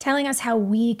 telling us how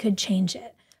we could change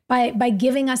it. By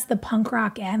giving us the punk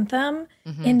rock anthem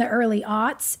in the early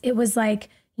aughts, it was like,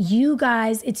 you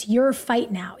guys, it's your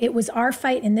fight now. It was our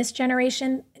fight in this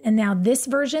generation, and now this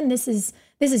version, this is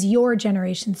your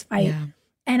generation's fight. Yeah.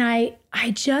 And I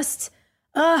just,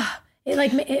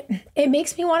 it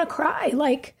makes me want to cry.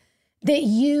 Like that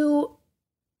you,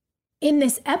 in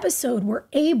this episode, were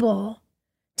able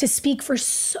to speak for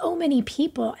so many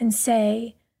people and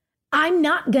say, I'm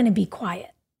not going to be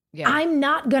quiet. Yeah. I'm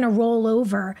not going to roll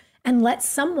over and let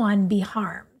someone be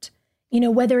harmed. You know,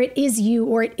 whether it is you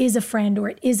or it is a friend or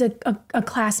it is a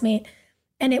classmate.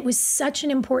 And it was such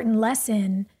an important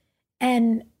lesson.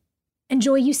 And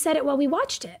Joy, you said it while we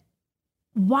watched it.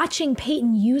 watching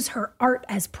Peyton use her art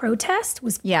as protest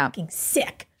was fucking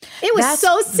sick. It was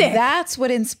so sick. That's what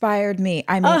inspired me.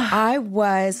 I mean, I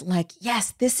was like,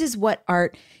 yes, this is what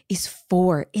art is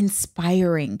for,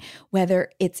 inspiring,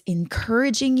 whether it's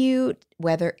encouraging you,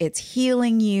 whether it's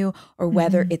healing you, or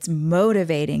whether it's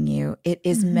motivating you. It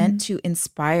is meant to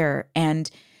inspire.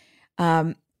 And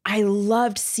I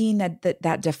loved seeing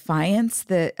that defiance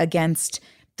against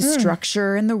the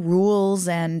structure and the rules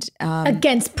and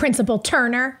against Principal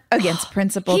Turner. Against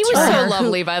Principal He Turner. was so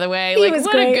lovely, by the way. He Like, was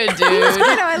what great. a good dude.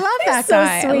 I know, I love that so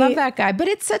guy. I love sweet. that guy. But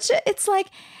it's like,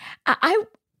 I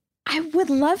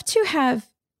would love to have,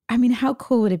 I mean, how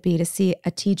cool would it be to see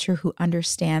a teacher who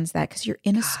understands that? Because you're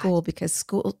in a school, because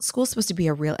school's supposed to be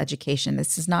a real education.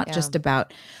 This is not just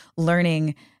about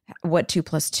learning what 2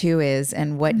 + 2 is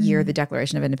and what year the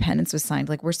Declaration of Independence was signed.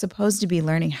 Like, we're supposed to be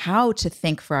learning how to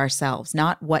think for ourselves,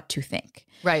 not what to think.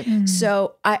 Right.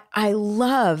 So I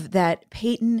love that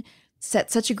Peyton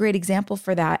set such a great example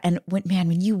for that. And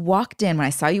when you walked in, when I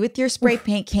saw you with your spray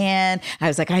paint can, I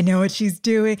was like, I know what she's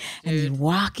doing. And you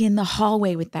walk in the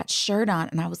hallway with that shirt on.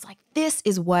 And I was like, this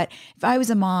is what, if I was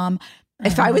a mom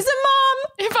of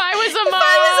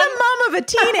a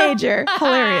teenager,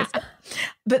 hilarious.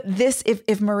 But this,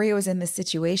 if Maria was in this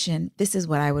situation, this is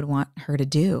what I would want her to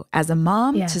do. As a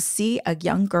mom, to see a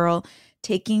young girl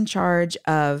taking charge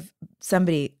of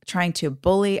somebody trying to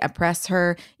bully, oppress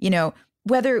her,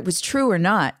 whether it was true or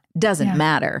not, doesn't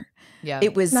matter. Yeah.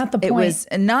 It was Not the It point. was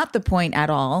not the point at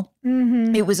all.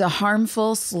 It was a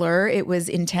harmful slur. It was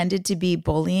intended to be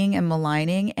bullying and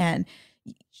maligning, and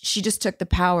she just took the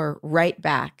power right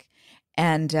back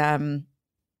and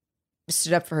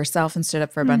stood up for herself and stood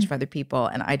up for a bunch of other people.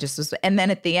 And I just was, and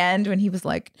then at the end when he was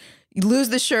like, you lose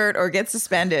the shirt or get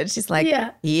suspended, she's like,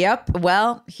 yep,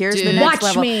 well, here's the next watch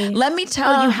level. me. Let me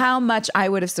tell you how much I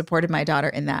would have supported my daughter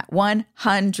in that.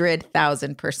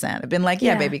 100,000%. I've been like,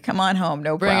 yeah, baby, come on home.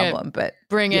 No Bring problem. it. But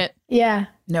Bring it. Yeah.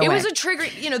 no It way. was a trigger.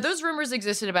 Those rumors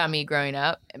existed about me growing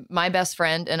up. My best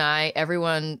friend and I,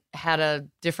 everyone had a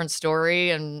different story,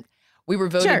 and we were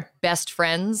voted best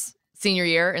friends senior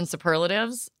year in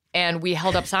superlatives. And we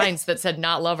held up signs that said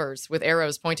 "not lovers" with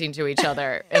arrows pointing to each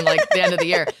other in like the end of the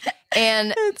year. And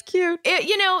That's cute.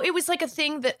 it was like a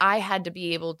thing that I had to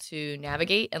be able to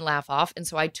navigate and laugh off. And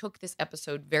so I took this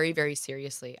episode very, very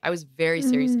seriously. I was very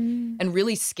serious and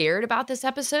really scared about this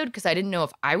episode because I didn't know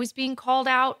if I was being called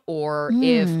out or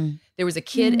if there was a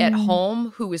kid at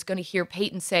home who was going to hear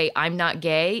Peyton say, "I'm not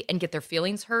gay," and get their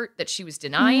feelings hurt that she was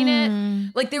denying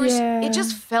it. Like there was, it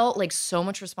just felt like so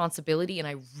much responsibility, and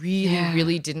I really,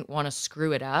 really didn't want to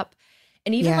screw it up.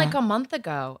 And even like a month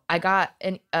ago, I got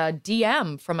a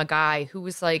DM from a guy who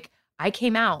was like, I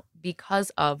came out because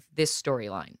of this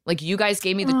storyline. Like, you guys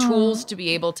gave me the tools to be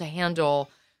able to handle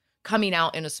coming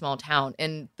out in a small town.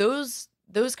 And those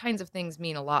kinds of things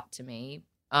mean a lot to me.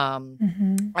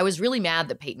 I was really mad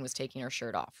that Peyton was taking her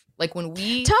shirt off. Like when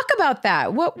we talk about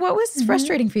that. What was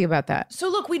frustrating for you about that? So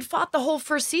look, we'd fought the whole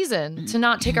first season to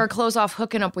not take our clothes off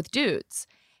hooking up with dudes.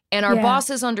 And our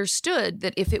bosses understood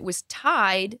that if it was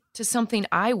tied to something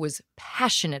I was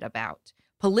passionate about,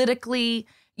 politically,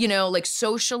 like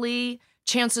socially,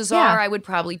 chances are I would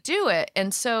probably do it.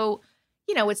 And so,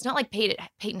 it's not like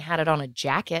Peyton had it on a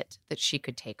jacket that she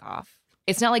could take off.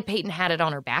 It's not like Peyton had it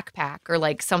on her backpack or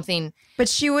like something. But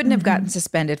she wouldn't have gotten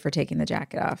suspended for taking the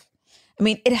jacket off. I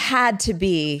mean, it had to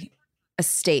be a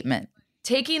statement.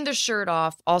 Taking the shirt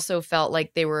off also felt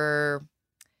like they were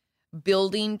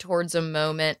building towards a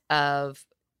moment of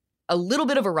a little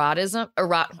bit of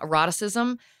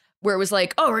eroticism, where it was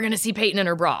like, oh, we're going to see Peyton in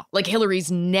her bra. Like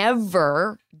Hillary's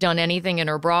never done anything in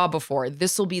her bra before.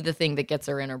 This will be the thing that gets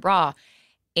her in her bra.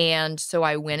 And so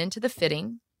I went into the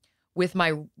fitting with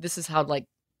this is how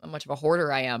much of a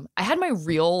hoarder I am. I had my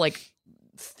real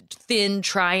thin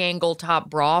triangle top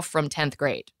bra from 10th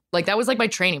grade. Like that was like my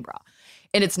training bra.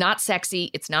 And it's not sexy.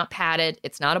 It's not padded.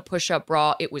 It's not a push-up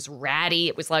bra. It was ratty.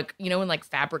 It was like, when like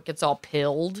fabric gets all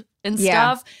pilled and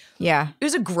stuff. Yeah. It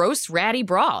was a gross, ratty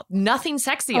bra. Nothing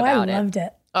sexy about it. I loved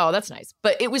it. Oh, that's nice.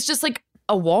 But it was just like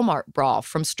a Walmart bra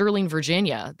from Sterling,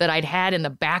 Virginia that I'd had in the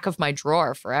back of my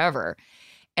drawer forever.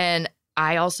 And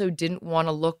I also didn't want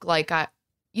to look like a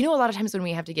lot of times when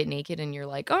we have to get naked and you're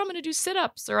like, oh, I'm going to do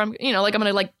sit-ups or I'm going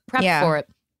to prep for it.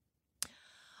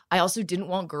 I also didn't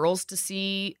want girls to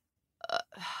see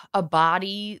a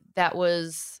body that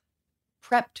was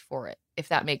prepped for it, if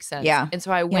that makes sense. Yeah. And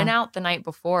so I went out the night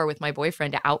before with my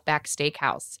boyfriend to Outback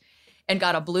Steakhouse and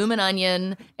got a bloomin'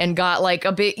 onion and got like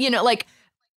a bit, I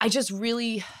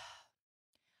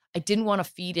didn't want to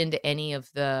feed into any of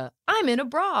the I'm in a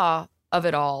bra of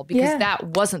it all because that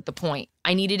wasn't the point.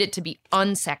 I needed it to be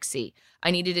unsexy.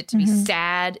 I needed it to be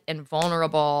sad and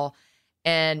vulnerable.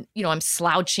 And, you know, I'm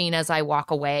slouching as I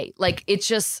walk away. Like, it's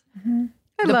just...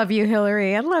 I love you,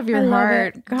 Hillary. I love your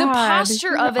heart. God, the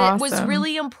posture of it was awesome.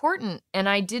 really important. And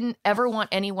I didn't ever want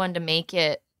anyone to make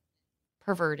it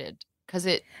perverted because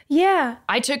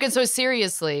I took it so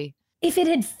seriously. If it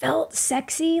had felt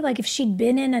sexy, like if she'd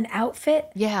been in an outfit,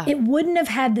 it wouldn't have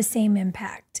had the same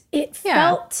impact. It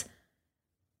felt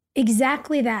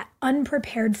exactly that,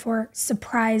 unprepared for,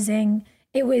 surprising.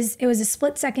 It was a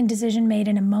split-second decision made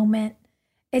in a moment.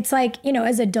 It's like, you know,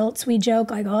 as adults, we joke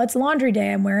like, oh, it's laundry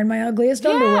day. I'm wearing my ugliest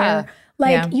underwear.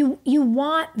 Like you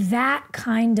want that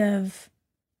kind of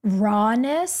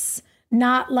rawness,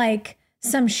 not like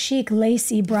some chic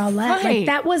lacy bralette. Like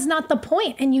that was not the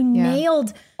point. And you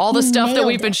nailed all the stuff that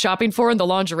we've been shopping for in the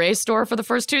lingerie store for the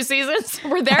first 2 seasons.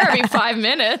 We're there every 5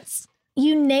 minutes.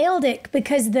 You nailed it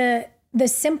because the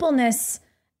simpleness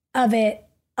of it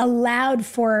allowed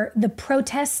for the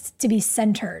protests to be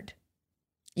centered.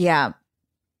 Yeah.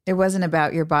 It wasn't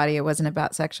about your body. It wasn't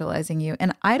about sexualizing you.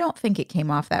 And I don't think it came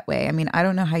off that way. I mean, I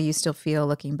don't know how you still feel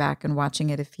looking back and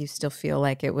watching it, if you still feel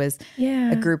like it was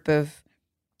a group of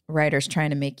writers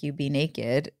trying to make you be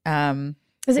naked. Does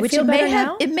it feel better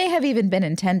now? It may have even been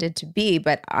intended to be,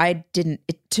 but I didn't.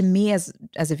 To me, as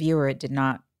a viewer, it did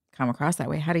not come across that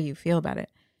way. How do you feel about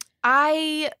it?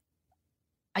 I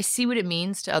see what it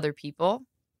means to other people.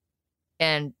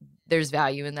 And there's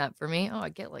value in that for me. Oh, I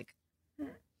get like...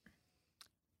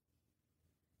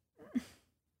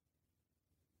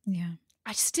 Yeah.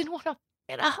 I just didn't want to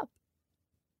get up.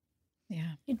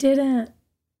 Yeah. You didn't.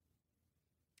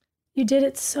 You did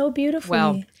it so beautifully.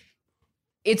 Well,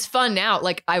 it's fun now.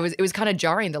 Like it was kind of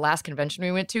jarring. The last convention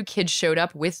we went to, kids showed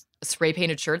up with spray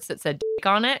painted shirts that said dick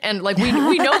on it. And like, we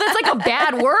know that's like a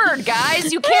bad word,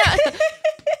 guys. You can't,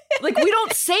 like, we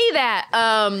don't say that.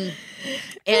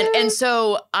 And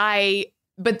so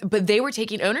but they were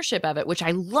taking ownership of it, which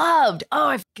I loved. Oh,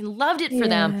 I fucking loved it for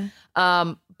them.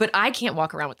 But I can't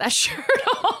walk around with that shirt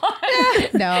on.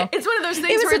 No. It's one of those things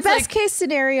it was where the it's best like, case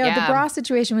scenario. The bra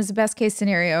situation was the best case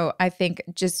scenario. I think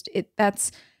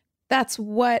that's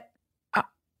what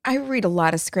I read a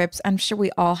lot of scripts. I'm sure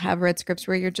we all have read scripts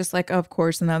where you're just like, oh, of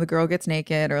course, and now the girl gets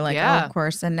naked, or like, oh, of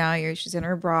course, and now she's in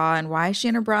her bra, and why is she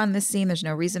in her bra in this scene? There's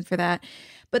no reason for that.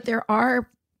 But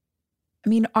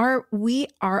we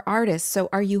are artists. So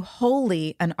are you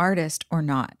wholly an artist or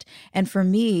not? And for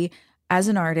me, as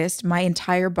an artist, my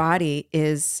entire body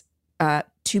is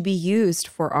to be used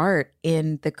for art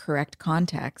in the correct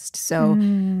context. So,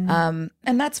 and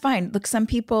that's fine. Look, some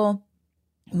people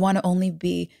want to only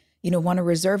be, want to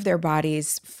reserve their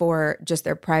bodies for just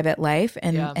their private life,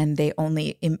 and they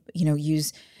only,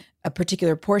 use a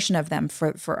particular portion of them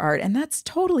for art. And that's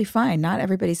totally fine. Not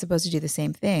everybody's supposed to do the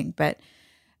same thing. But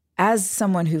as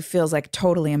someone who feels like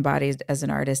totally embodied as an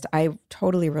artist, I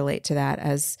totally relate to that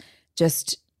as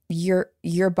just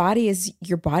your body is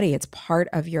your body. It's part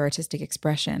of your artistic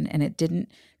expression. And it didn't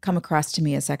come across to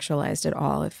me as sexualized at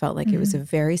all. It felt like it was a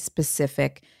very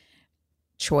specific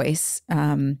choice.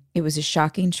 It was a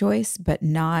shocking choice, but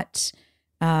not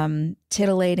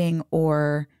titillating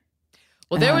or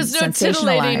there was no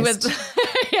titillating with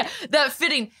that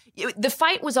fitting. The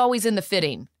fight was always in the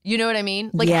fitting. You know what I mean?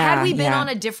 Like, had we been on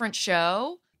a different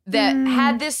show that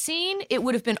had this scene, it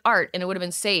would have been art and it would have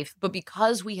been safe. But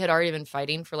because we had already been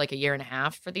fighting for like a year and a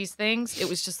half for these things, it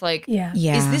was just like,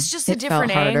 is this just a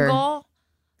different angle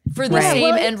for the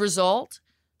same end result?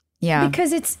 Yeah.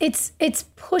 Because it's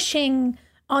pushing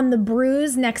on the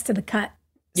bruise next to the cut.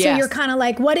 So you're kind of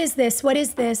like, what is this? What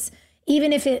is this?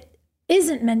 Even if it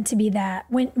isn't meant to be that,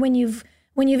 when you've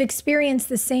experienced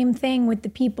the same thing with the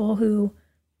people who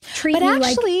treat you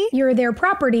like you're their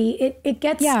property, it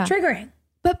gets triggering.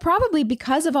 But probably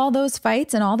because of all those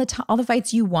fights and all the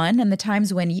fights you won and the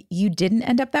times when you didn't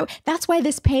end up that way, that's why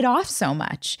this paid off so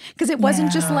much. Because it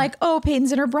wasn't just like, oh,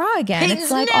 Peyton's in her bra again. Peyton's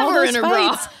it's like never all those in her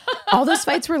fights, bra. all those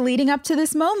fights were leading up to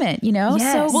this moment,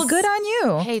 Yes. So good on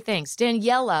you. Hey, thanks.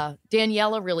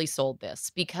 Daniela really sold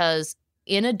this because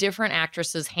in a different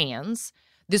actress's hands,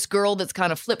 this girl that's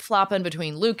kind of flip-flopping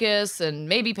between Lucas and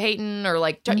maybe Peyton, or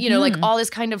like, like all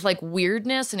this kind of like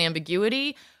weirdness and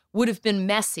ambiguity would have been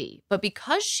messy. But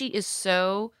because she is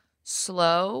so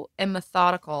slow and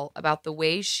methodical about the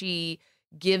way she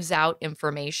gives out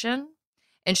information,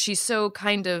 and she's so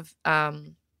kind of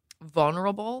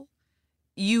vulnerable,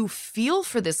 you feel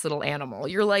for this little animal.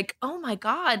 You're like, oh my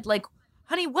God, like,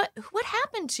 honey, what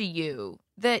happened to you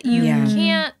that you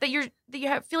can't, that you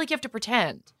feel like you have to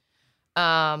pretend?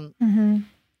 And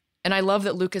I love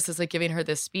that Lucas is like giving her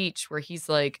this speech where he's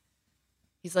like,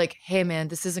 He's like, hey, man,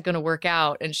 this isn't going to work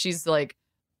out. And she's like,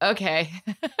 okay.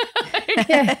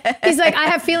 Yeah. He's like, I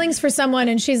have feelings for someone.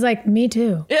 And she's like, me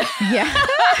too. Yeah.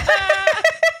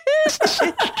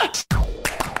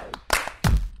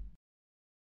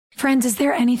 Friends, is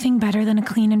there anything better than a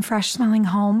clean and fresh smelling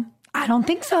home? I don't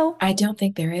think so. I don't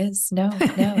think there is. No.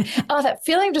 Oh, that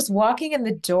feeling just walking in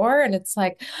the door and it's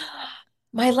like,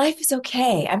 my life is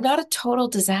okay. I'm not a total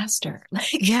disaster.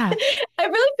 Yeah. I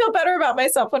really feel better about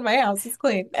myself when my house is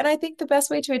clean. And I think the best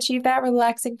way to achieve that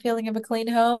relaxing feeling of a clean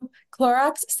home,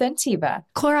 Clorox Scentiva.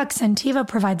 Clorox Scentiva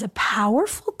provides a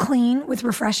powerful clean with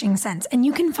refreshing scents, and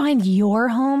you can find your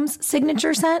home's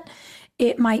signature scent.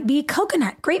 It might be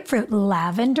coconut, grapefruit,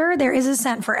 lavender. There is a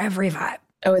scent for every vibe.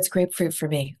 Oh, it's grapefruit for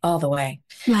me all the way.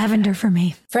 Lavender for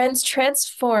me. Friends,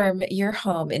 transform your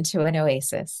home into an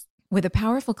oasis. With a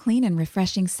powerful, clean, and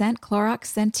refreshing scent, Clorox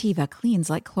Scentiva cleans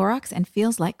like Clorox and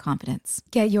feels like confidence.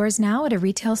 Get yours now at a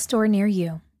retail store near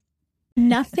you.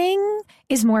 Nothing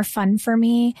is more fun for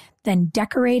me than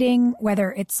decorating,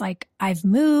 whether it's like I've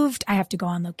moved, I have to go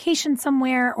on location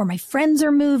somewhere, or my friends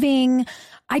are moving.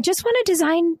 I just want to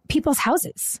design people's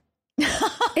houses.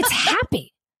 It's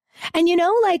happy. And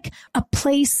like a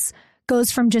place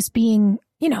goes from just being,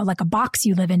 like a box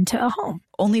you live in to a home.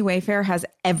 Only Wayfair has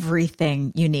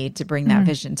everything you need to bring that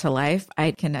vision to life.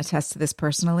 I can attest to this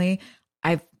personally.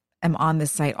 I am on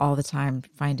this site all the time,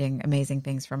 finding amazing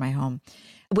things for my home.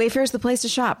 Wayfair is the place to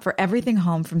shop for everything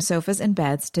home, from sofas and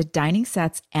beds to dining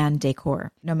sets and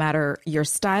decor. No matter your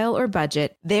style or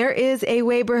budget, there is a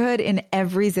Wayborhood in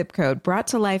every zip code, brought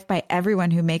to life by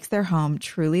everyone who makes their home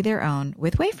truly their own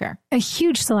with Wayfair. A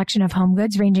huge selection of home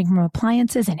goods ranging from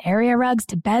appliances and area rugs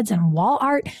to beds and wall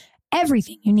art.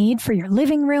 Everything you need for your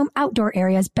living room, outdoor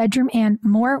areas, bedroom, and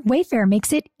more. Wayfair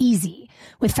makes it easy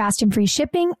with fast and free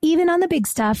shipping, even on the big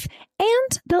stuff,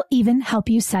 and they'll even help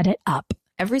you set it up.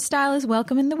 Every style is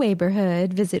welcome in the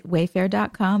Wayborhood. Visit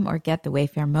wayfair.com or get the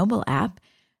Wayfair mobile app.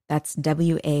 That's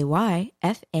WAYFAIR.com.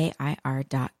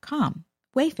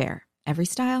 Wayfair. Every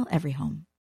style, every home.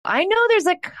 I know there's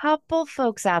a couple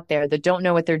folks out there that don't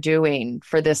know what they're doing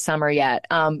for this summer yet.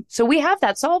 So we have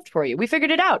that solved for you. We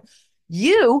figured it out.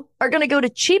 You are going to go to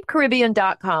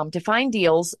cheapcaribbean.com to find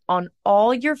deals on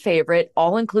all your favorite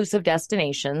all-inclusive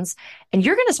destinations, and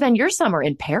you're going to spend your summer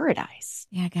in paradise.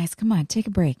 Yeah, guys, come on, take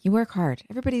a break. You work hard.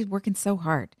 Everybody's working so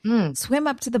hard. Swim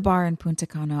up to the bar in Punta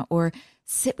Cana or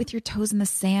sit with your toes in the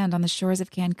sand on the shores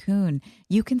of Cancun.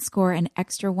 You can score an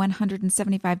extra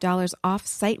 $175 off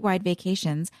site-wide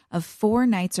vacations of 4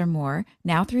 nights or more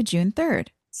now through June 3rd.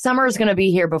 Summer is going to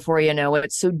be here before you know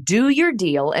it, so do your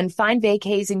deal and find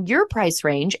vacays in your price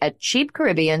range at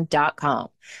cheapcaribbean.com.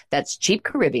 That's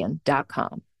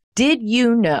cheapcaribbean.com. Did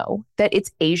you know that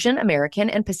it's Asian American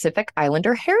and Pacific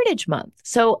Islander Heritage Month?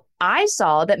 So I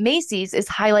saw that Macy's is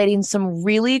highlighting some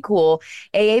really cool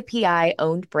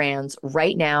AAPI-owned brands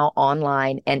right now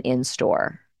online and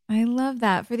in-store. I love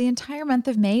that. For the entire month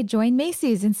of May, join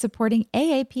Macy's in supporting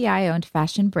AAPI-owned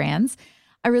fashion brands.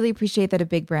 I really appreciate that a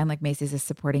big brand like Macy's is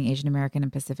supporting Asian American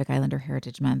and Pacific Islander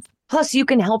Heritage Month. Plus, you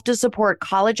can help to support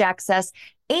college access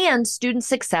and student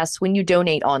success when you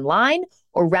donate online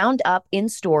or round up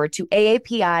in-store to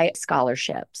AAPI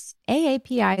scholarships.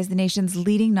 AAPI is the nation's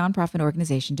leading nonprofit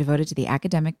organization devoted to the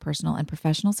academic, personal, and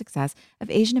professional success of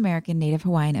Asian American, Native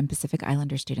Hawaiian, and Pacific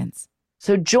Islander students.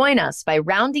 So join us by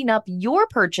rounding up your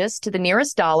purchase to the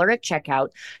nearest dollar at checkout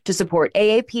to support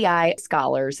AAPI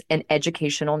scholars and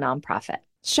educational nonprofit.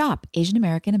 Shop Asian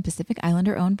American and Pacific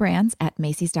Islander-owned brands at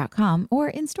Macy's.com or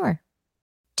in-store.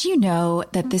 Do you know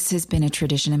that this has been a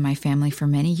tradition in my family for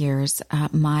many years?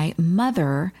 My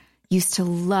mother used to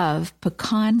love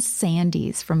pecan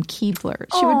sandies from Keebler.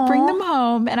 She would bring them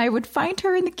home, and I would find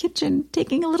her in the kitchen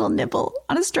taking a little nibble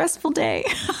on a stressful day.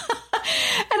 And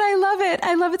I love it.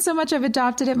 I love it so much. I've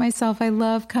adopted it myself. I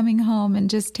love coming home and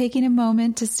just taking a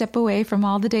moment to step away from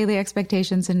all the daily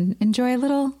expectations and enjoy a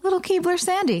little Keebler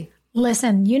sandy.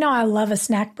 Listen, I love a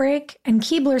snack break, and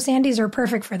Keebler Sandies are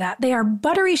perfect for that. They are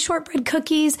buttery shortbread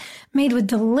cookies made with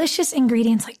delicious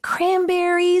ingredients like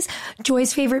cranberries,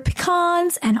 Joy's favorite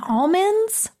pecans, and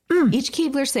almonds. Each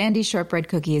Keebler Sandy shortbread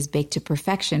cookie is baked to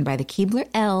perfection by the Keebler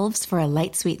elves for a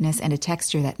light sweetness and a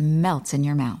texture that melts in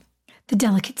your mouth. The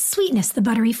delicate sweetness, the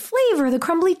buttery flavor, the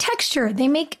crumbly texture, they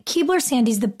make Keebler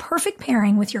Sandies the perfect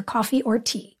pairing with your coffee or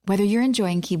tea. Whether you're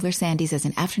enjoying Keebler Sandies as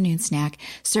an afternoon snack,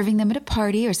 serving them at a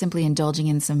party, or simply indulging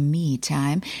in some me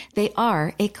time, they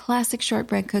are a classic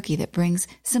shortbread cookie that brings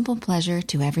simple pleasure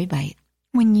to every bite.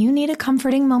 When you need a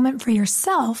comforting moment for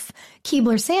yourself,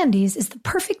 Keebler Sandies is the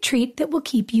perfect treat that will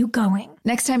keep you going.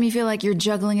 Next time you feel like you're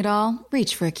juggling it all,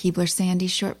 reach for a Keebler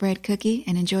Sandies shortbread cookie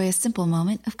and enjoy a simple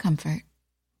moment of comfort.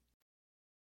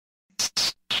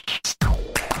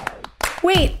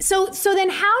 Wait, so then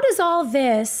how does all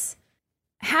this,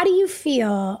 how do you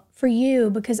feel for you?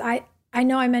 Because I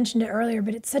know I mentioned it earlier,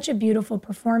 but it's such a beautiful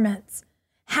performance.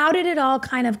 How did it all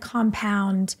kind of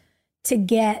compound to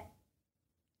get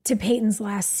to Peyton's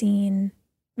last scene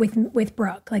with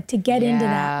Brooke, like to get into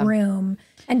that room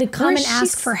and to come and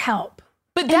ask for help?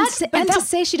 But to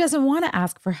say she doesn't want to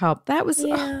ask for help, that was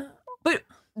But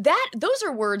those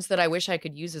are words that I wish I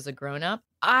could use as a grown-up.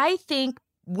 I think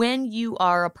when you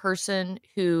are a person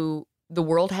who the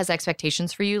world has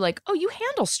expectations for you, like, oh, you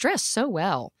handle stress so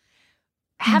well.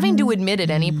 Having to admit at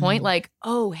any point, like,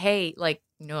 oh, hey, like,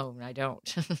 no, I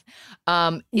don't,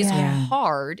 is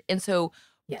hard. And so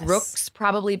Brooke's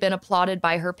probably been applauded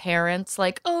by her parents,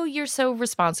 like, oh, you're so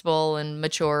responsible and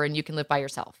mature and you can live by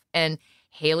yourself. And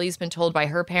Haley's been told by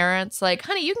her parents, like,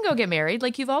 honey, you can go get married.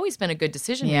 Like, you've always been a good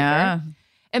decision maker.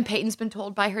 And Peyton's been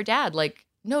told by her dad, like,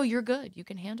 no, you're good. You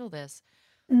can handle this.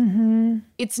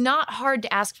 It's not hard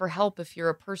to ask for help if you're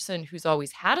a person who's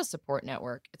always had a support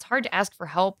network. It's hard to ask for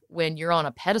help when you're on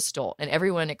a pedestal and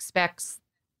everyone expects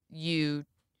you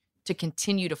to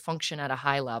continue to function at a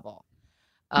high level.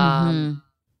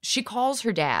 She calls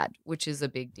her dad, which is a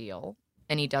big deal,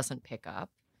 and he doesn't pick up.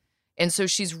 And so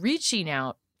she's reaching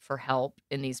out for help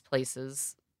in these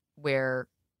places where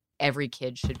every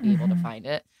kid should be able to find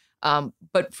it.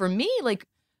 But for me, like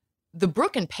the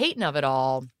Brooke and Peyton of it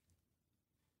all,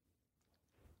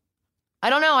 I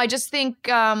don't know. I just think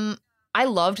I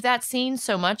loved that scene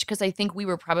so much because I think we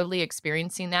were probably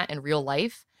experiencing that in real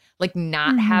life, like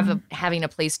not having a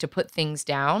place to put things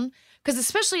down. Because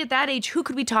especially at that age, who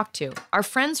could we talk to? Our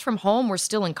friends from home were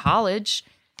still in college.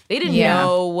 They didn't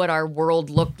know what our world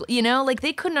looked, like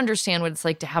they couldn't understand what it's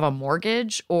like to have a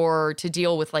mortgage or to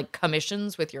deal with like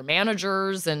commissions with your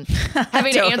managers and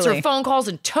having to answer phone calls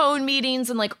and tone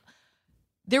meetings. And like,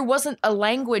 there wasn't a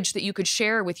language that you could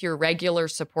share with your regular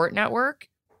support network.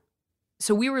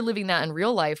 So we were living that in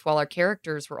real life while our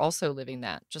characters were also living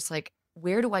that. Just like,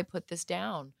 where do I put this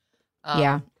down?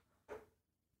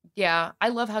 Yeah, I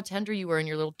love how tender you were in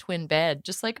your little twin bed.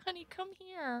 Just like, honey, come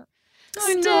here.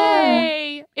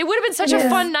 Stay. It would have been such a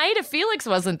fun night if Felix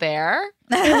wasn't there.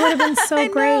 It would have been so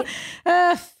great.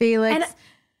 Felix.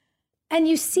 And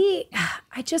you see,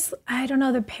 I don't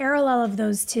know, the parallel of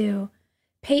those two.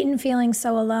 Peyton feeling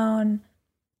so alone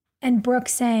and Brooke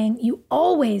saying, you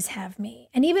always have me.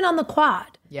 And even on the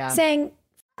quad, saying,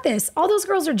 F this, all those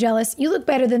girls are jealous. You look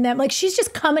better than them. Like she's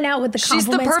just coming out with the compliments.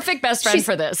 She's the perfect best friend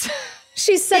for this.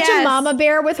 She's such a mama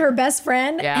bear with her best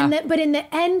friend. Yeah. But in the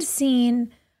end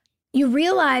scene, you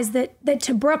realize that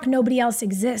to Brooke, nobody else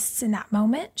exists in that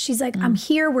moment. She's like, I'm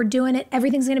here, we're doing it,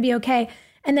 everything's gonna be okay.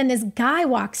 And then this guy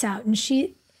walks out and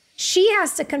she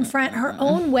has to confront her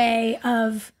own way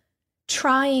of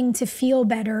trying to feel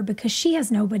better because she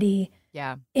has nobody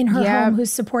in her home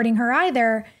who's supporting her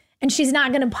either. And she's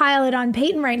not gonna pile it on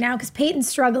Peyton right now because Peyton's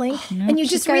struggling. And you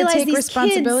just realize take these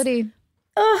responsibility.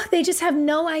 Kids, they just have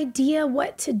no idea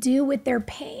what to do with their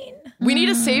pain. We need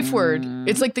a safe word.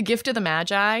 It's like the gift of the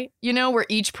Magi, where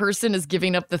each person is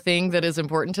giving up the thing that is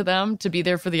important to them to be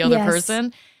there for the other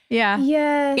person. Yeah.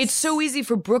 Yes. It's so easy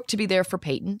for Brooke to be there for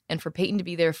Peyton and for Peyton to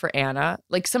be there for Anna.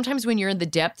 Like sometimes when you're in the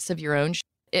depths of your own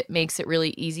it makes it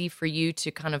really easy for you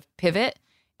to kind of pivot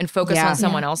and focus on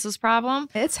someone else's problem.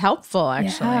 It's helpful,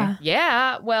 actually.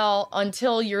 Yeah. Well,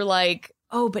 until you're like,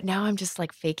 oh, but now I'm just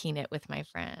like faking it with my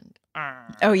friend.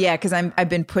 Oh, yeah, because I've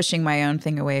been pushing my own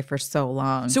thing away for so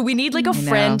long. So we need like a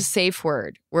friend safe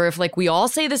word where if like we all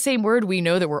say the same word, we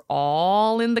know that we're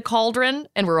all in the cauldron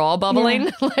and we're all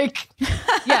bubbling.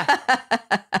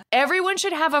 Everyone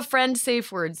should have a friend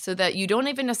safe word so that you don't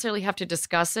even necessarily have to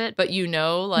discuss it, but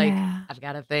I've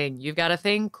got a thing. You've got a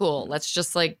thing? Cool. Let's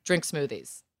just like drink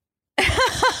smoothies.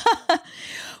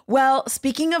 Well,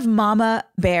 speaking of mama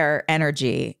bear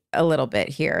energy a little bit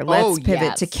here, let's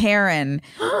pivot to Karen,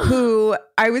 who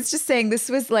I was just saying this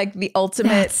was like the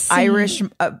ultimate Irish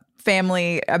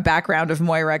family background of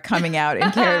Moira coming out in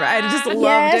Karen. I just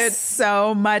loved it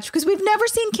so much because we've never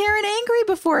seen Karen angry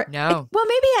before. No. Well,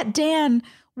 maybe at Dan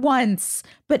once,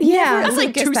 but that's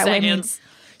like 2 seconds.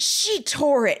 She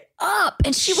tore it up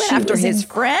and she went after his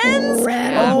friends.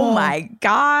 Oh my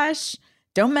gosh.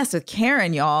 Don't mess with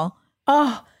Karen, y'all.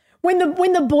 Oh, when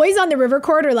the boys on the river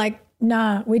court are like,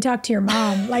 nah, we talked to your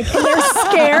mom. Like, and they're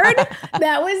scared.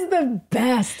 That was the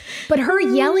best. But her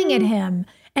yelling at him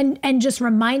and just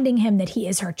reminding him that he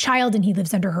is her child and he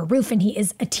lives under her roof and he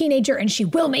is a teenager and she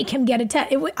will make him get a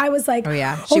test. I was like,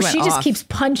 she just keeps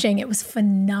punching. It was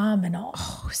phenomenal.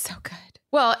 Oh, so good.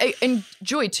 Well, and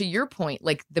Joy, to your point,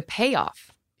 like the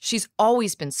payoff. she's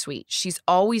always been sweet. She's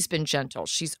always been gentle.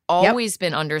 She's always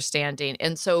been understanding.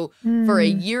 And so for a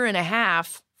year and a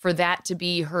half, for that to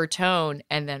be her tone,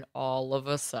 and then all of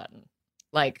a sudden,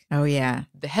 like, oh yeah,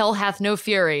 the hell hath no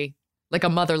fury, like a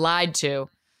mother lied to.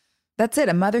 That's it.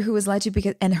 A mother who was lied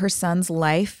to and her son's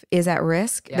life is at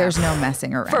risk. Yeah. There's no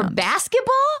messing around. For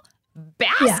basketball?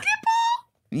 Basketball?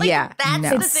 Yeah. That's no.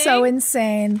 the It's thing? so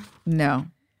insane. No,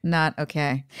 not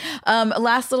okay.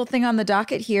 Last little thing on the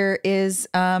docket here is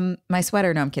my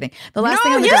sweater. No, I'm kidding. The last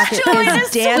thing on the docket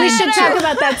is Dan. We should talk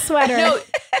about that sweater. No,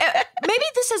 maybe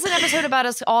this is an episode about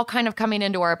us all kind of coming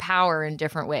into our power in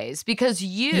different ways, because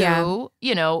you know,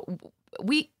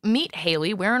 we meet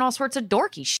Haley wearing all sorts of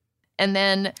dorky shit. And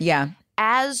then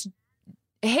as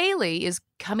Haley is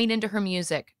coming into her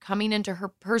music, coming into her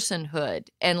personhood,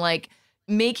 and like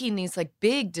making these like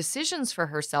big decisions for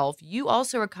herself, you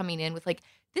also are coming in with like,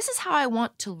 this is how I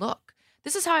want to look.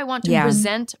 This is how I want to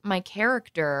present my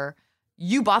character.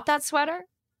 You bought that sweater?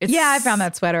 I found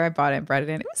that sweater. I bought it and brought it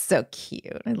in. It was so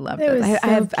cute. I loved it.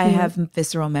 I have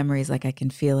visceral memories. Like I can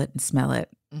feel it and smell it.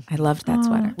 I loved that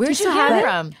sweater. Where'd you get it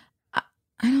from?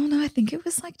 I don't know. I think it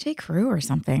was like J. Crew or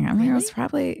something. I mean, it was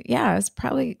probably, I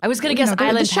was going to guess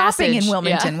Island the shopping Passage. in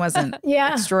Wilmington wasn't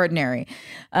extraordinary.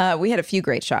 We had a few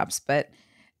great shops, but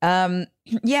I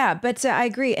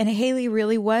agree. And Haley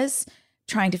really was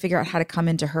trying to figure out how to come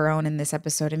into her own in this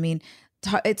episode. I mean,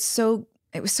 it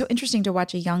was so interesting to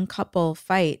watch a young couple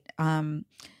fight,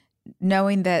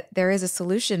 knowing that there is a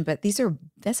solution, but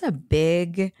that's a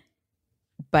big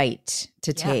bite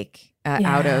to take.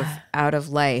 Out of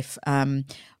life.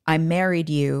 I married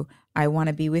you. I want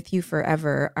to be with you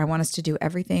forever. I want us to do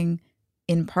everything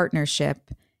in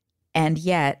partnership. And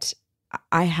yet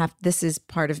this is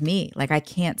part of me. Like I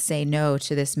can't say no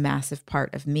to this massive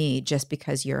part of me just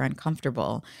because you're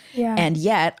uncomfortable. Yeah. And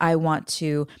yet I want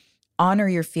to honor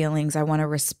your feelings. I want to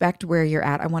respect where you're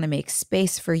at. I want to make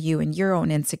space for you and your own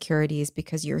insecurities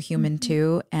because you're human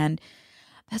too. And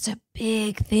that's a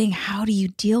big thing. How do you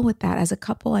deal with that as a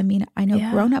couple? I mean, I know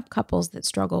grown-up couples that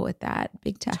struggle with that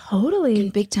big time. Totally.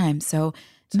 Big time. So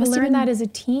to learn that as a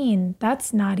teen,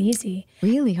 that's not easy.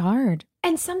 Really hard.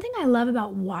 And something I love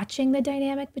about watching the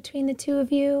dynamic between the two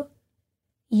of you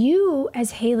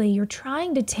as Haley, you're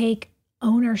trying to take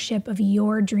ownership of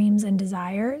your dreams and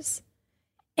desires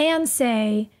and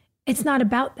say, it's not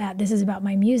about that. This is about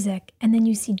my music. And then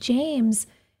you see James,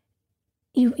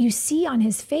 you see on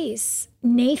his face,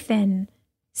 Nathan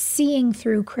seeing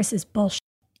through Chris's bullshit.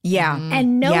 Yeah.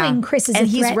 And knowing Chris is a threat.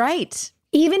 And he's right.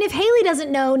 Even if Haley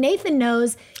doesn't know, Nathan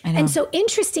knows. And so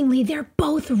interestingly, they're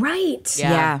both right.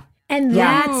 Yeah. And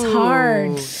that's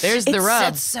hard. There's the rub.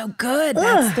 That's so good.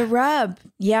 That's the rub.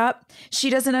 Yep. She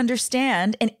doesn't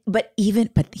understand. But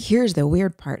here's the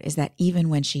weird part is that even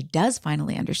when she does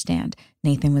finally understand,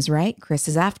 Nathan was right. Chris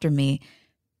is after me.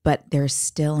 But there's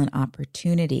still an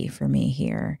opportunity for me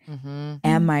here. Mm-hmm.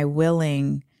 Am I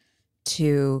willing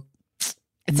to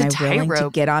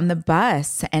get on the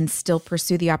bus and still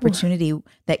pursue the opportunity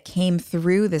that came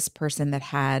through this person that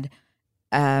had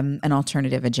an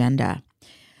alternative agenda?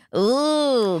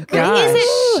 Oh, gosh.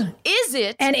 Is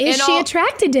it? And is she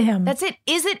attracted to him? That's it.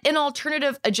 Is it an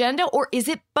alternative agenda or is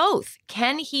it both?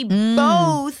 Can he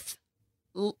both?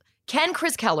 Can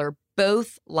Chris Keller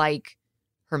both like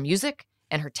her music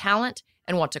and her talent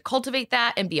and want to cultivate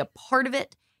that and be a part of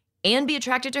it and be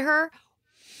attracted to her?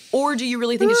 Or do you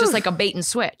really think it's just like a bait and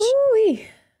switch? Ooh-wee.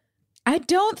 I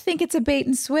don't think it's a bait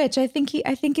and switch. I think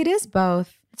it is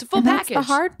both. It's a full package. That's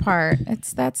the hard part.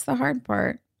 That's the hard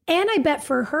part. And I bet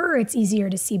for her, it's easier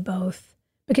to see both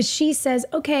because she says,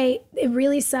 okay, it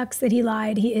really sucks that he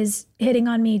lied. He is hitting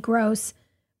on me. Gross.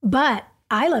 But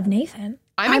I love Nathan.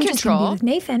 I'm in just gonna control. be with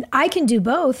Nathan. I can do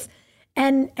both.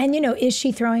 And is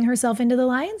she throwing herself into the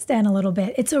lion's den a little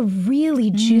bit? It's a really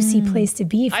juicy place to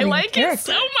be for your character. It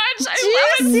so much.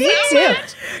 I love it so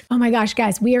much. Oh my gosh,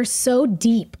 guys, we are so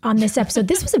deep on this episode.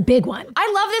 This was a big one.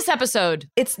 I love this episode.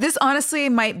 This honestly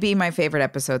might be my favorite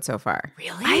episode so far.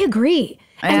 Really? I agree.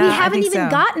 And we haven't even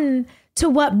gotten to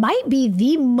what might be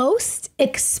the most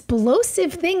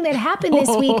explosive thing that happened this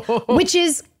week, which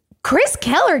is Chris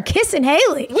Keller kissing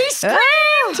Haley. We screamed.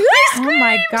 Oh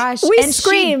my gosh. We and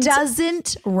screamed. She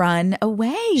doesn't run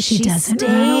away. She doesn't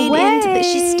run away.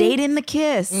 She stayed in the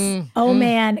kiss. Oh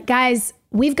man, guys,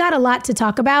 we've got a lot to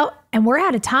talk about and we're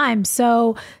out of time.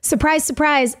 So surprise,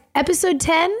 surprise, episode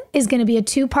 10 is going to be a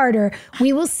 2-parter.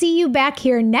 We will see you back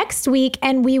here next week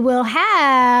and we will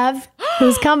have,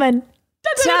 who's coming?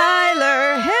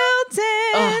 Tyler Hilton.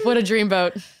 Oh, what a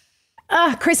dreamboat.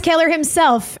 Chris Keller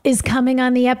himself is coming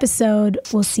on the episode.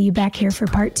 We'll see you back here for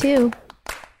part 2.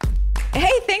 Hey,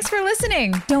 thanks for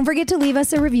listening. Don't forget to leave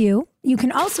us a review. You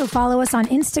can also follow us on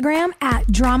Instagram at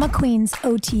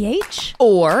DramaQueensOTH.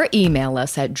 Or email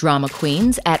us at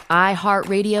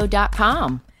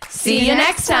dramaqueens@iheartradio.com. See you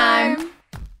next time.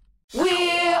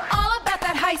 We're all about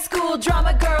that high school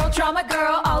drama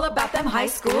girl, all about them high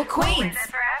school queens.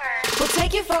 We'll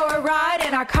take you for a ride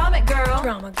in our comic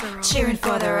girl, cheering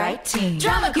for the right team.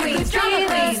 Drama queens,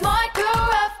 smart girl,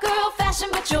 rough girl, fashion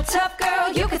but you're tough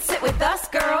girl. You could sit with us,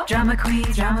 girl. Drama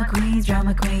queens, drama queens,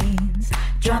 drama queens,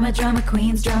 drama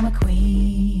queens, drama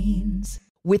queens.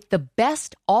 With the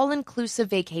best all-inclusive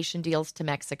vacation deals to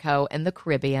Mexico and the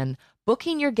Caribbean,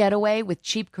 booking your getaway with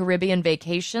Cheap Caribbean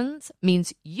Vacations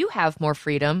means you have more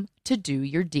freedom to do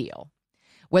your deal.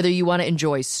 Whether you want to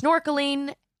enjoy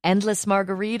snorkeling, endless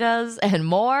margaritas, and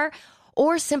more,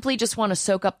 or simply just want to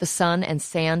soak up the sun and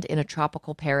sand in a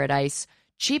tropical paradise,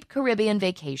 Cheap Caribbean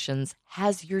Vacations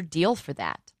has your deal for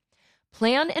that.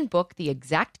 Plan and book the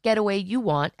exact getaway you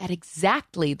want at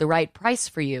exactly the right price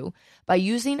for you by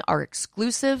using our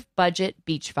exclusive budget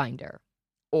beach finder.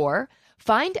 Or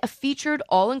find a featured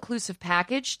all-inclusive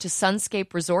package to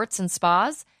Sunscape Resorts and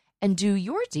Spas and do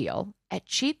your deal at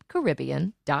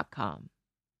cheapcaribbean.com.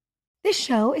 This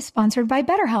show is sponsored by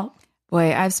BetterHelp.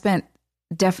 Boy, I've spent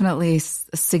definitely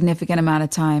a significant amount of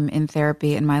time in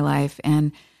therapy in my life.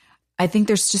 And I think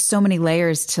there's just so many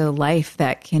layers to life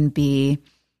that can be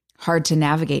hard to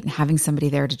navigate. And having somebody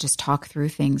there to just talk through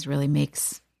things really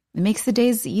makes the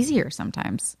days easier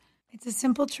sometimes. It's a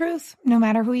simple truth. No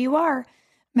matter who you are,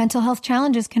 mental health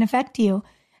challenges can affect you,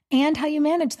 and how you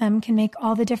manage them can make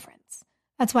all the difference.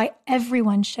 That's why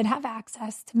everyone should have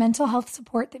access to mental health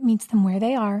support that meets them where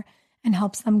they are and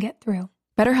helps them get through.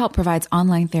 BetterHelp provides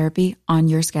online therapy on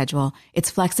your schedule.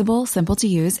 It's flexible, simple to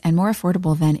use, and more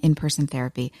affordable than in-person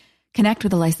therapy. Connect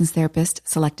with a licensed therapist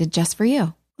selected just for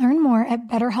you. Learn more at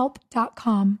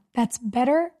BetterHelp.com. That's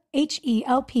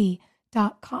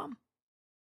BetterHelp.com.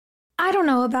 I don't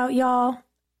know about y'all.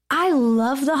 I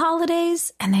love the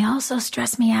holidays, and they also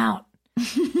stress me out.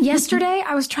 Yesterday,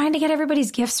 I was trying to get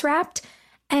everybody's gifts wrapped,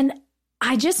 and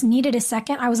I just needed a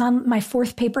second. I was on my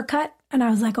fourth paper cut, and I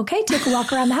was like, okay, take a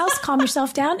walk around the house, calm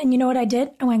yourself down. And you know what I did?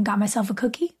 I went and got myself a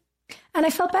cookie, and I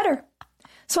felt better.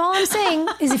 So all I'm saying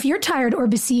is if you're tired or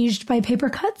besieged by paper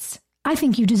cuts, I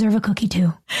think you deserve a cookie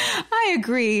too. I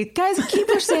agree. Guys,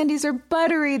 Keebler Sandies are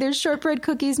buttery. They're shortbread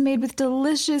cookies made with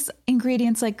delicious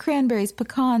ingredients like cranberries,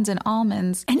 pecans, and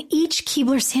almonds. And each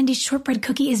Keebler Sandies shortbread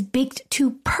cookie is baked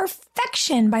to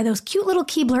perfection by those cute little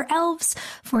Keebler elves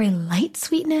for a light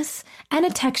sweetness and a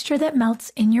texture that melts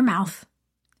in your mouth.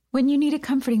 When you need a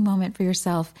comforting moment for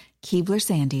yourself, Keebler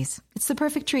Sandies. It's the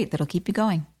perfect treat that'll keep you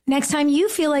going. Next time you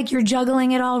feel like you're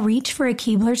juggling it all, reach for a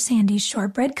Keebler Sandies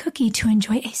shortbread cookie to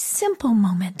enjoy a simple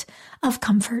moment of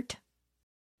comfort.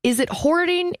 Is it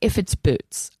hoarding if it's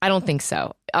boots? I don't think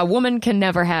so. A woman can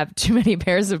never have too many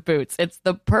pairs of boots. It's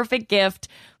the perfect gift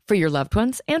for your loved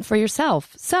ones and for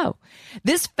yourself. So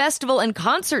this festival and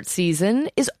concert season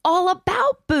is all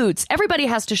about boots. Everybody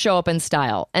has to show up in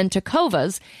style, and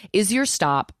Tecovas is your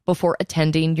stop before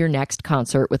attending your next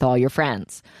concert with all your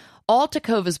friends. All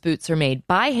Tecovas boots are made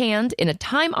by hand in a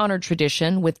time-honored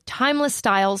tradition with timeless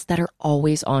styles that are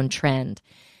always on trend.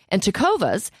 And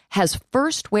Tecovas has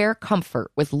first wear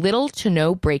comfort with little to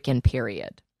no break-in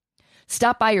period.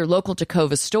 Stop by your local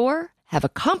Tecovas store, have a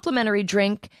complimentary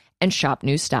drink, and shop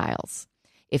new styles.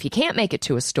 If you can't make it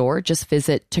to a store, just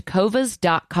visit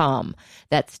tecovas.com.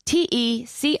 That's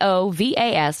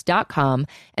TECOVAS.com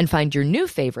and find your new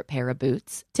favorite pair of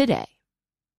boots today.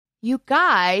 You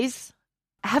guys,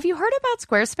 have you heard about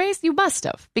Squarespace? You must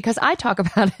have, because I talk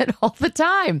about it all the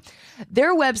time.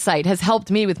 Their website has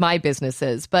helped me with my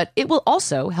businesses, but it will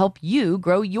also help you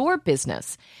grow your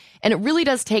business. And it really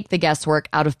does take the guesswork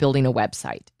out of building a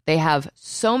website. They have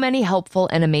so many helpful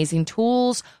and amazing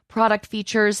tools, product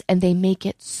features, and they make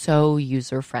it so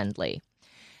user-friendly.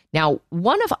 Now,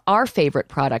 one of our favorite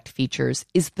product features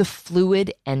is the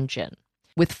Fluid Engine.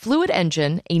 With Fluid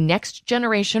Engine, a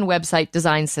next-generation website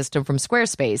design system from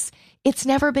Squarespace, it's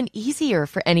never been easier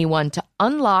for anyone to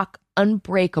unlock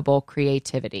unbreakable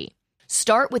creativity.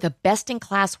 Start with a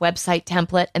best-in-class website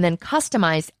template and then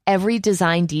customize every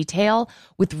design detail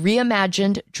with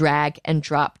reimagined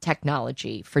drag-and-drop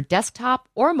technology for desktop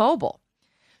or mobile.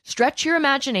 Stretch your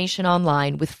imagination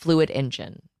online with Fluid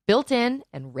Engine, built in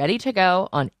and ready to go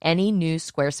on any new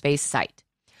Squarespace site.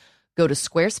 Go to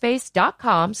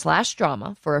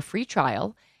squarespace.com/drama for a free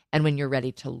trial, and when you're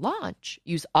ready to launch,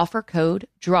 use offer code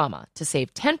DRAMA to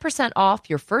save 10% off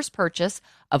your first purchase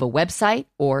of a website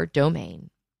or domain.